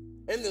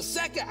 And the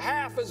second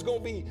half is going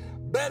to be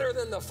better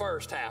than the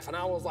first half. And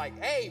I was like,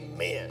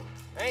 amen,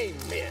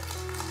 amen.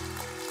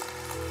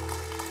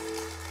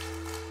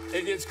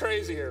 It gets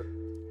crazier.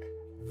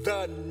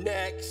 The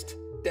next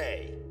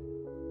day,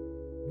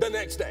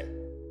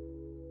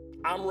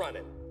 I'm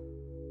running.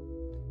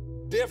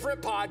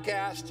 Different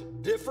podcast,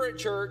 different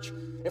church.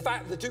 In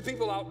fact, the two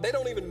people out, they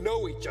don't even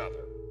know each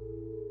other.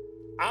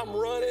 I'm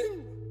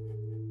running.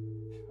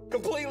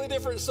 Completely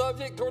different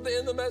subject. Toward the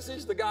end of the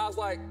message, the guy's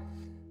like,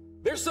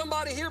 there's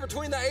somebody here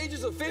between the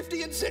ages of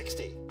 50 and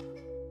 60.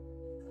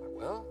 I'm like,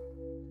 well,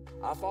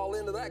 I fall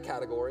into that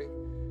category.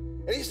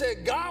 And he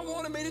said, God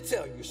wanted me to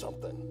tell you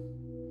something.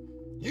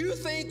 You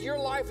think your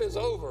life is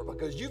over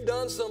because you've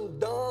done some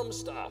dumb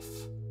stuff,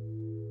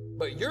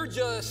 but you're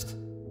just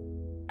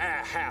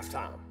at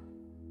halftime.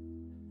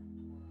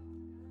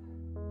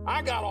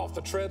 I got off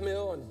the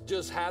treadmill and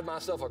just had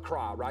myself a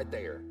cry right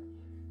there.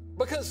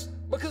 Because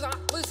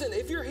listen,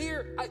 if you're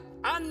here,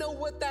 I know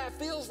what that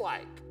feels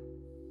like.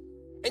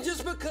 And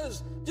just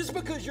because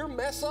your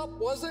mess up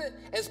wasn't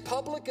as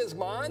public as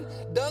mine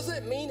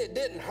doesn't mean it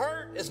didn't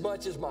hurt as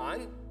much as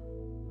mine.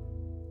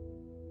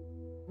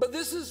 But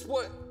this is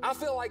what I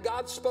feel like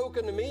God's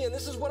spoken to me, and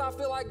this is what I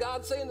feel like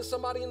God's saying to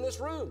somebody in this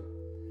room.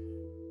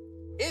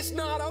 It's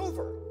not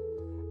over.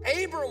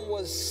 Abram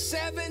was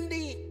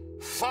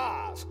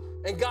 75.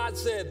 And God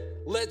said,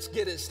 let's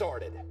get it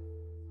started.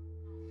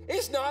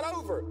 It's not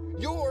over.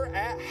 You're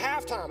at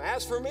halftime.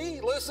 As for me,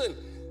 listen,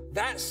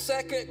 that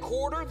second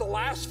quarter, the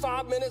last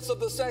 5 minutes of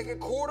the second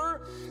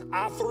quarter,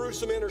 I threw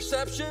some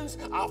interceptions.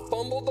 I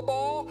fumbled the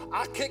ball.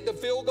 I kicked a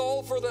field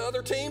goal for the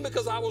other team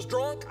because I was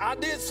drunk. I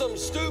did some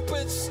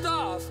stupid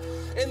stuff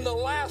in the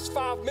last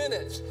 5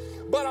 minutes.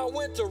 But I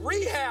went to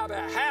rehab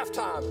at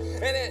halftime.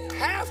 And at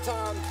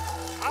halftime,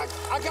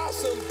 I got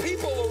some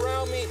people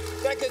around me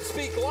that could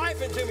speak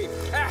life into me.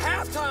 At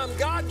halftime,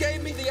 God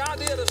gave me the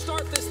idea to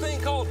start this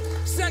thing called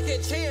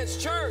Second Chance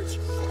Church.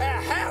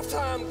 At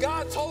halftime,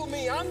 God told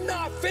me, I'm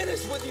not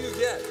finished with you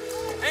yet.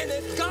 And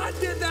if God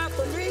did that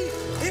for me,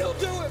 he'll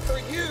do it for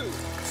you.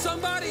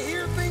 Somebody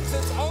here thinks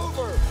it's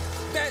over,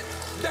 that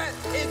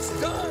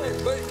it's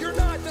done, but you're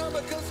not done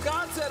because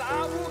God said,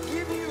 I will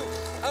give you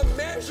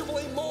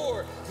immeasurably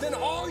more than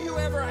all you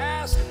ever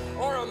asked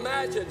or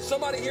imagined.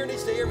 Somebody here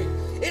needs to hear me.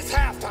 It's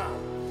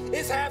halftime.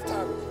 It's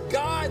halftime.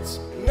 God's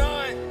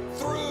not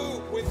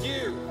through with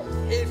you.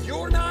 If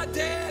you're not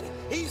dead,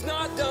 he's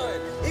not done.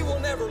 He will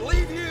never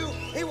leave you.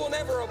 He will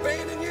never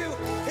abandon you.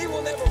 He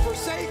will never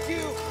forsake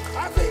you.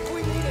 I think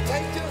we need to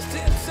take just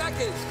 10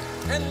 seconds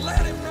and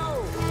let him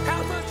know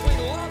how much we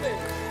love him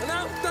and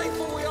how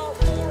thankful we are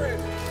for him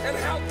and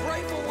how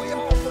grateful we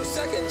are for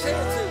second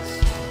chances.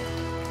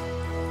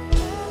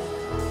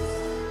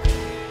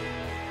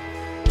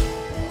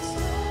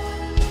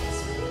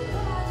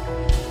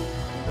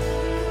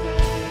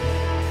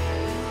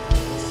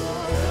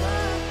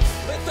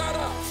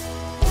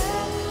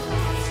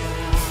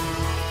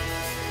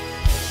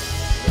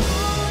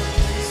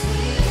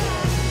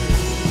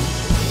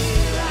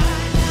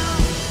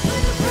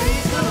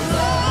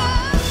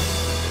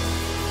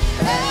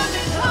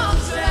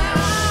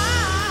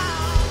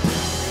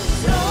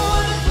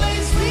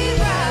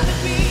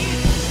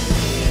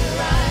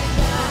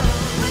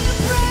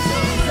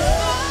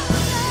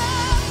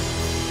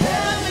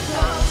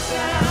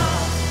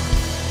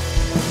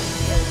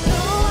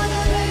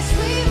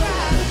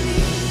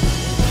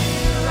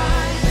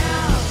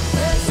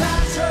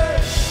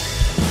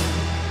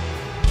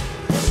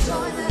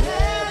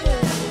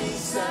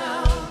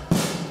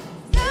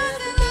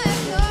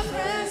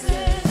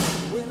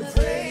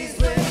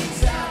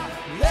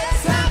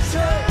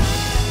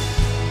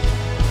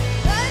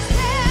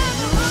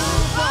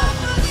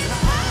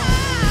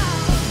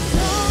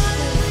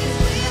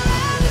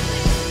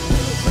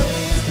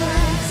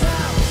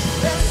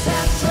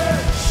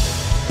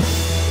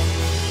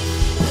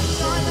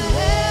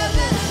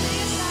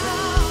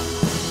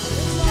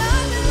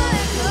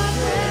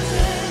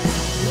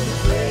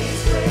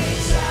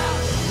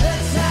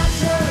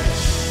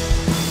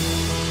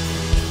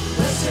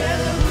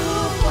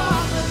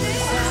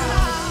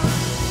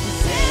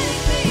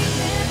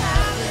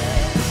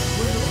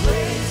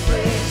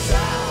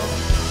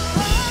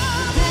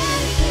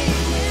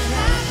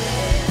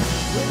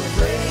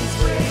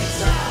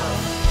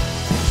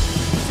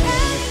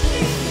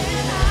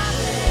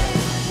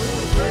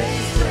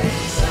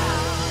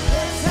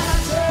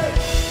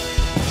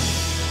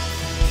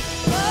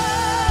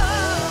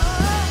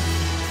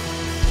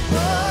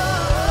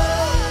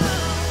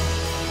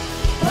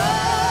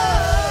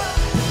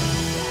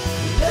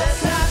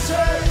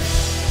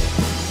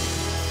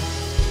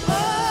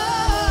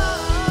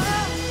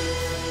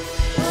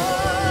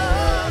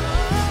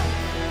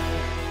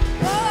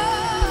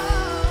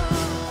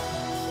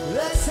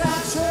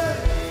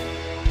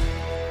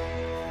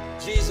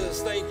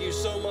 Jesus, thank you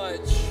so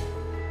much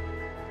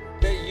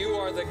that you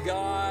are the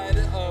God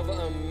of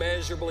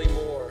immeasurably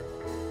more.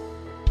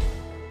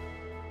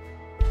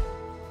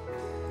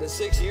 That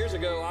 6 years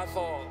ago, I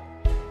thought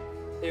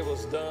it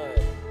was done.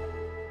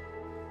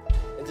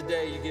 And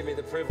today, you give me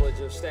the privilege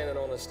of standing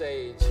on a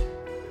stage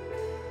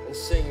and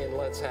singing,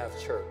 "Let's Have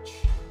Church."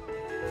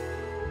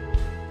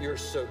 You're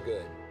so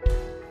good.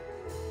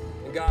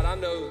 And God, I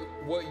know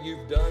what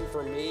you've done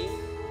for me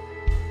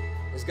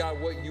is,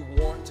 God, what you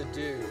want to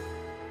do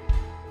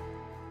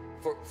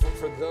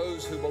for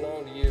those who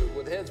belong to you.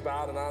 With heads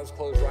bowed and eyes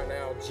closed right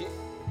now,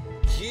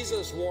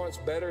 Jesus wants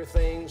better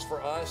things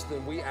for us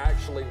than we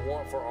actually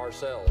want for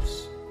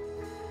ourselves.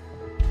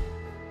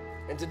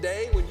 And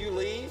today, when you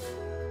leave,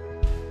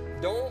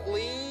 don't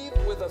leave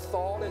with a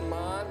thought in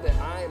mind that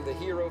I am the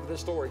hero of this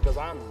story, because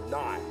I'm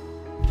not.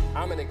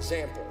 I'm an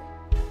example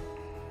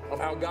of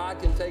how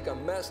God can take a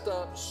messed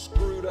up,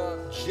 screwed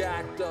up,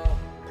 jacked up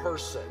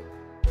person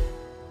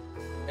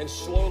and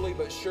slowly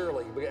but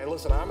surely, and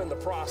listen, I'm in the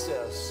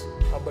process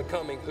of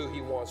becoming who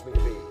he wants me to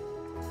be.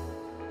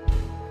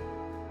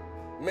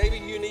 Maybe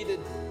you need to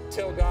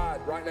tell God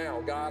right now,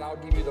 "God, I'll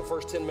give you the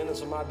first 10 minutes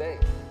of my day.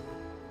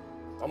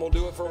 I'm gonna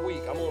do it for a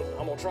week. I'm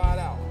gonna try it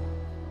out."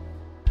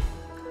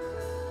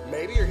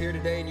 Maybe you're here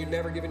today and you've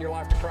never given your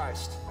life to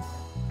Christ,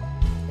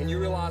 and you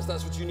realize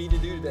that's what you need to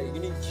do today. You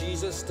need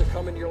Jesus to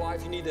come into your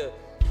life. You need to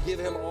give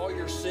him all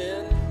your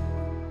sin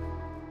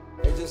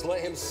and just let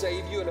him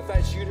save you. And if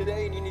that's you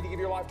today and you need to give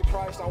your life to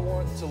Christ, I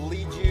want to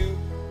lead you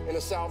in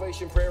a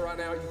salvation prayer right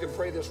now. You can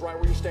pray this right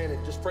where you're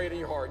standing. Just pray it in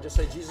your heart. Just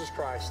say, "Jesus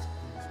Christ,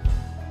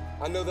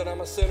 I know that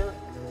I'm a sinner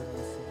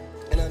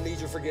and I need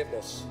your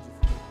forgiveness.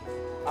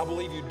 I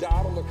believe you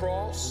died on the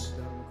cross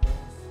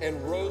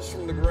and rose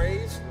from the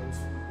grave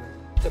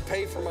to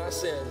pay for my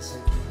sins.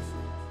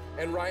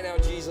 And right now,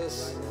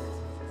 Jesus,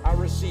 I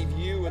receive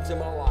you into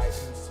my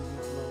life.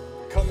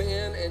 Come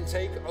in and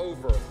take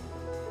over.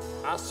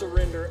 I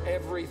surrender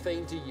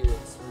everything to you.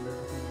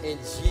 In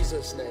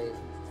Jesus' name."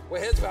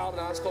 With heads bowed and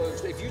eyes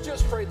closed, if you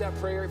just prayed that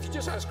prayer, if you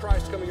just asked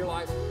Christ to come in your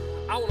life,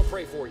 I want to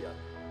pray for you.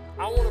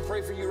 I want to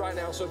pray for you right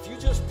now. So if you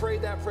just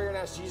prayed that prayer and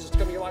asked Jesus to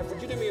come in your life,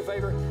 would you do me a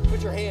favor?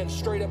 Put your hands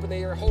straight up in the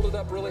air. Hold it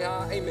up really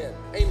high. Amen.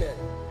 Amen.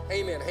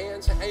 Amen.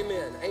 Hands.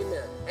 Amen.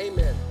 Amen.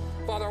 Amen.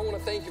 Father, I want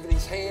to thank you for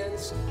these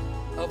hands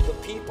of the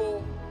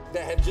people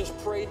that have just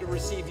prayed to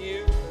receive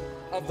you,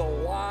 of the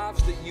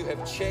lives that you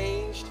have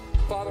changed.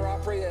 Father, I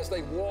pray as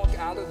they walk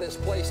out of this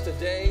place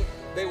today,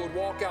 they would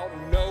walk out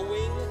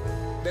knowing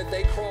that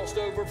they crossed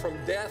over from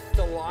death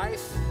to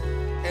life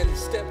and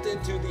stepped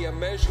into the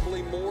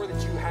immeasurably more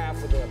that you have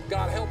for them.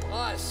 God, help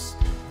us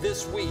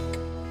this week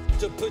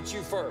to put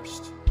you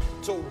first,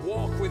 to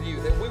walk with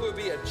you, that we would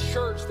be a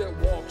church that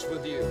walks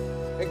with you.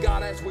 And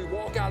God, as we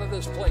walk out of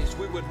this place,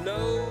 we would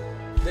know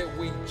that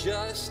we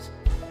just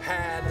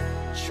had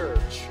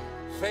church.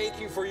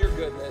 Thank you for your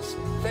goodness.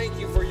 Thank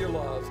you for your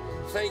love.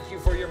 Thank you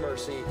for your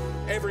mercy.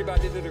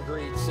 Everybody that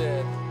agreed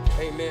said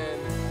amen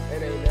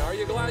and amen. Are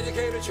you glad you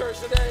came to church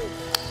today?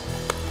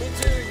 Me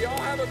too. Y'all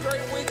have a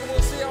great week.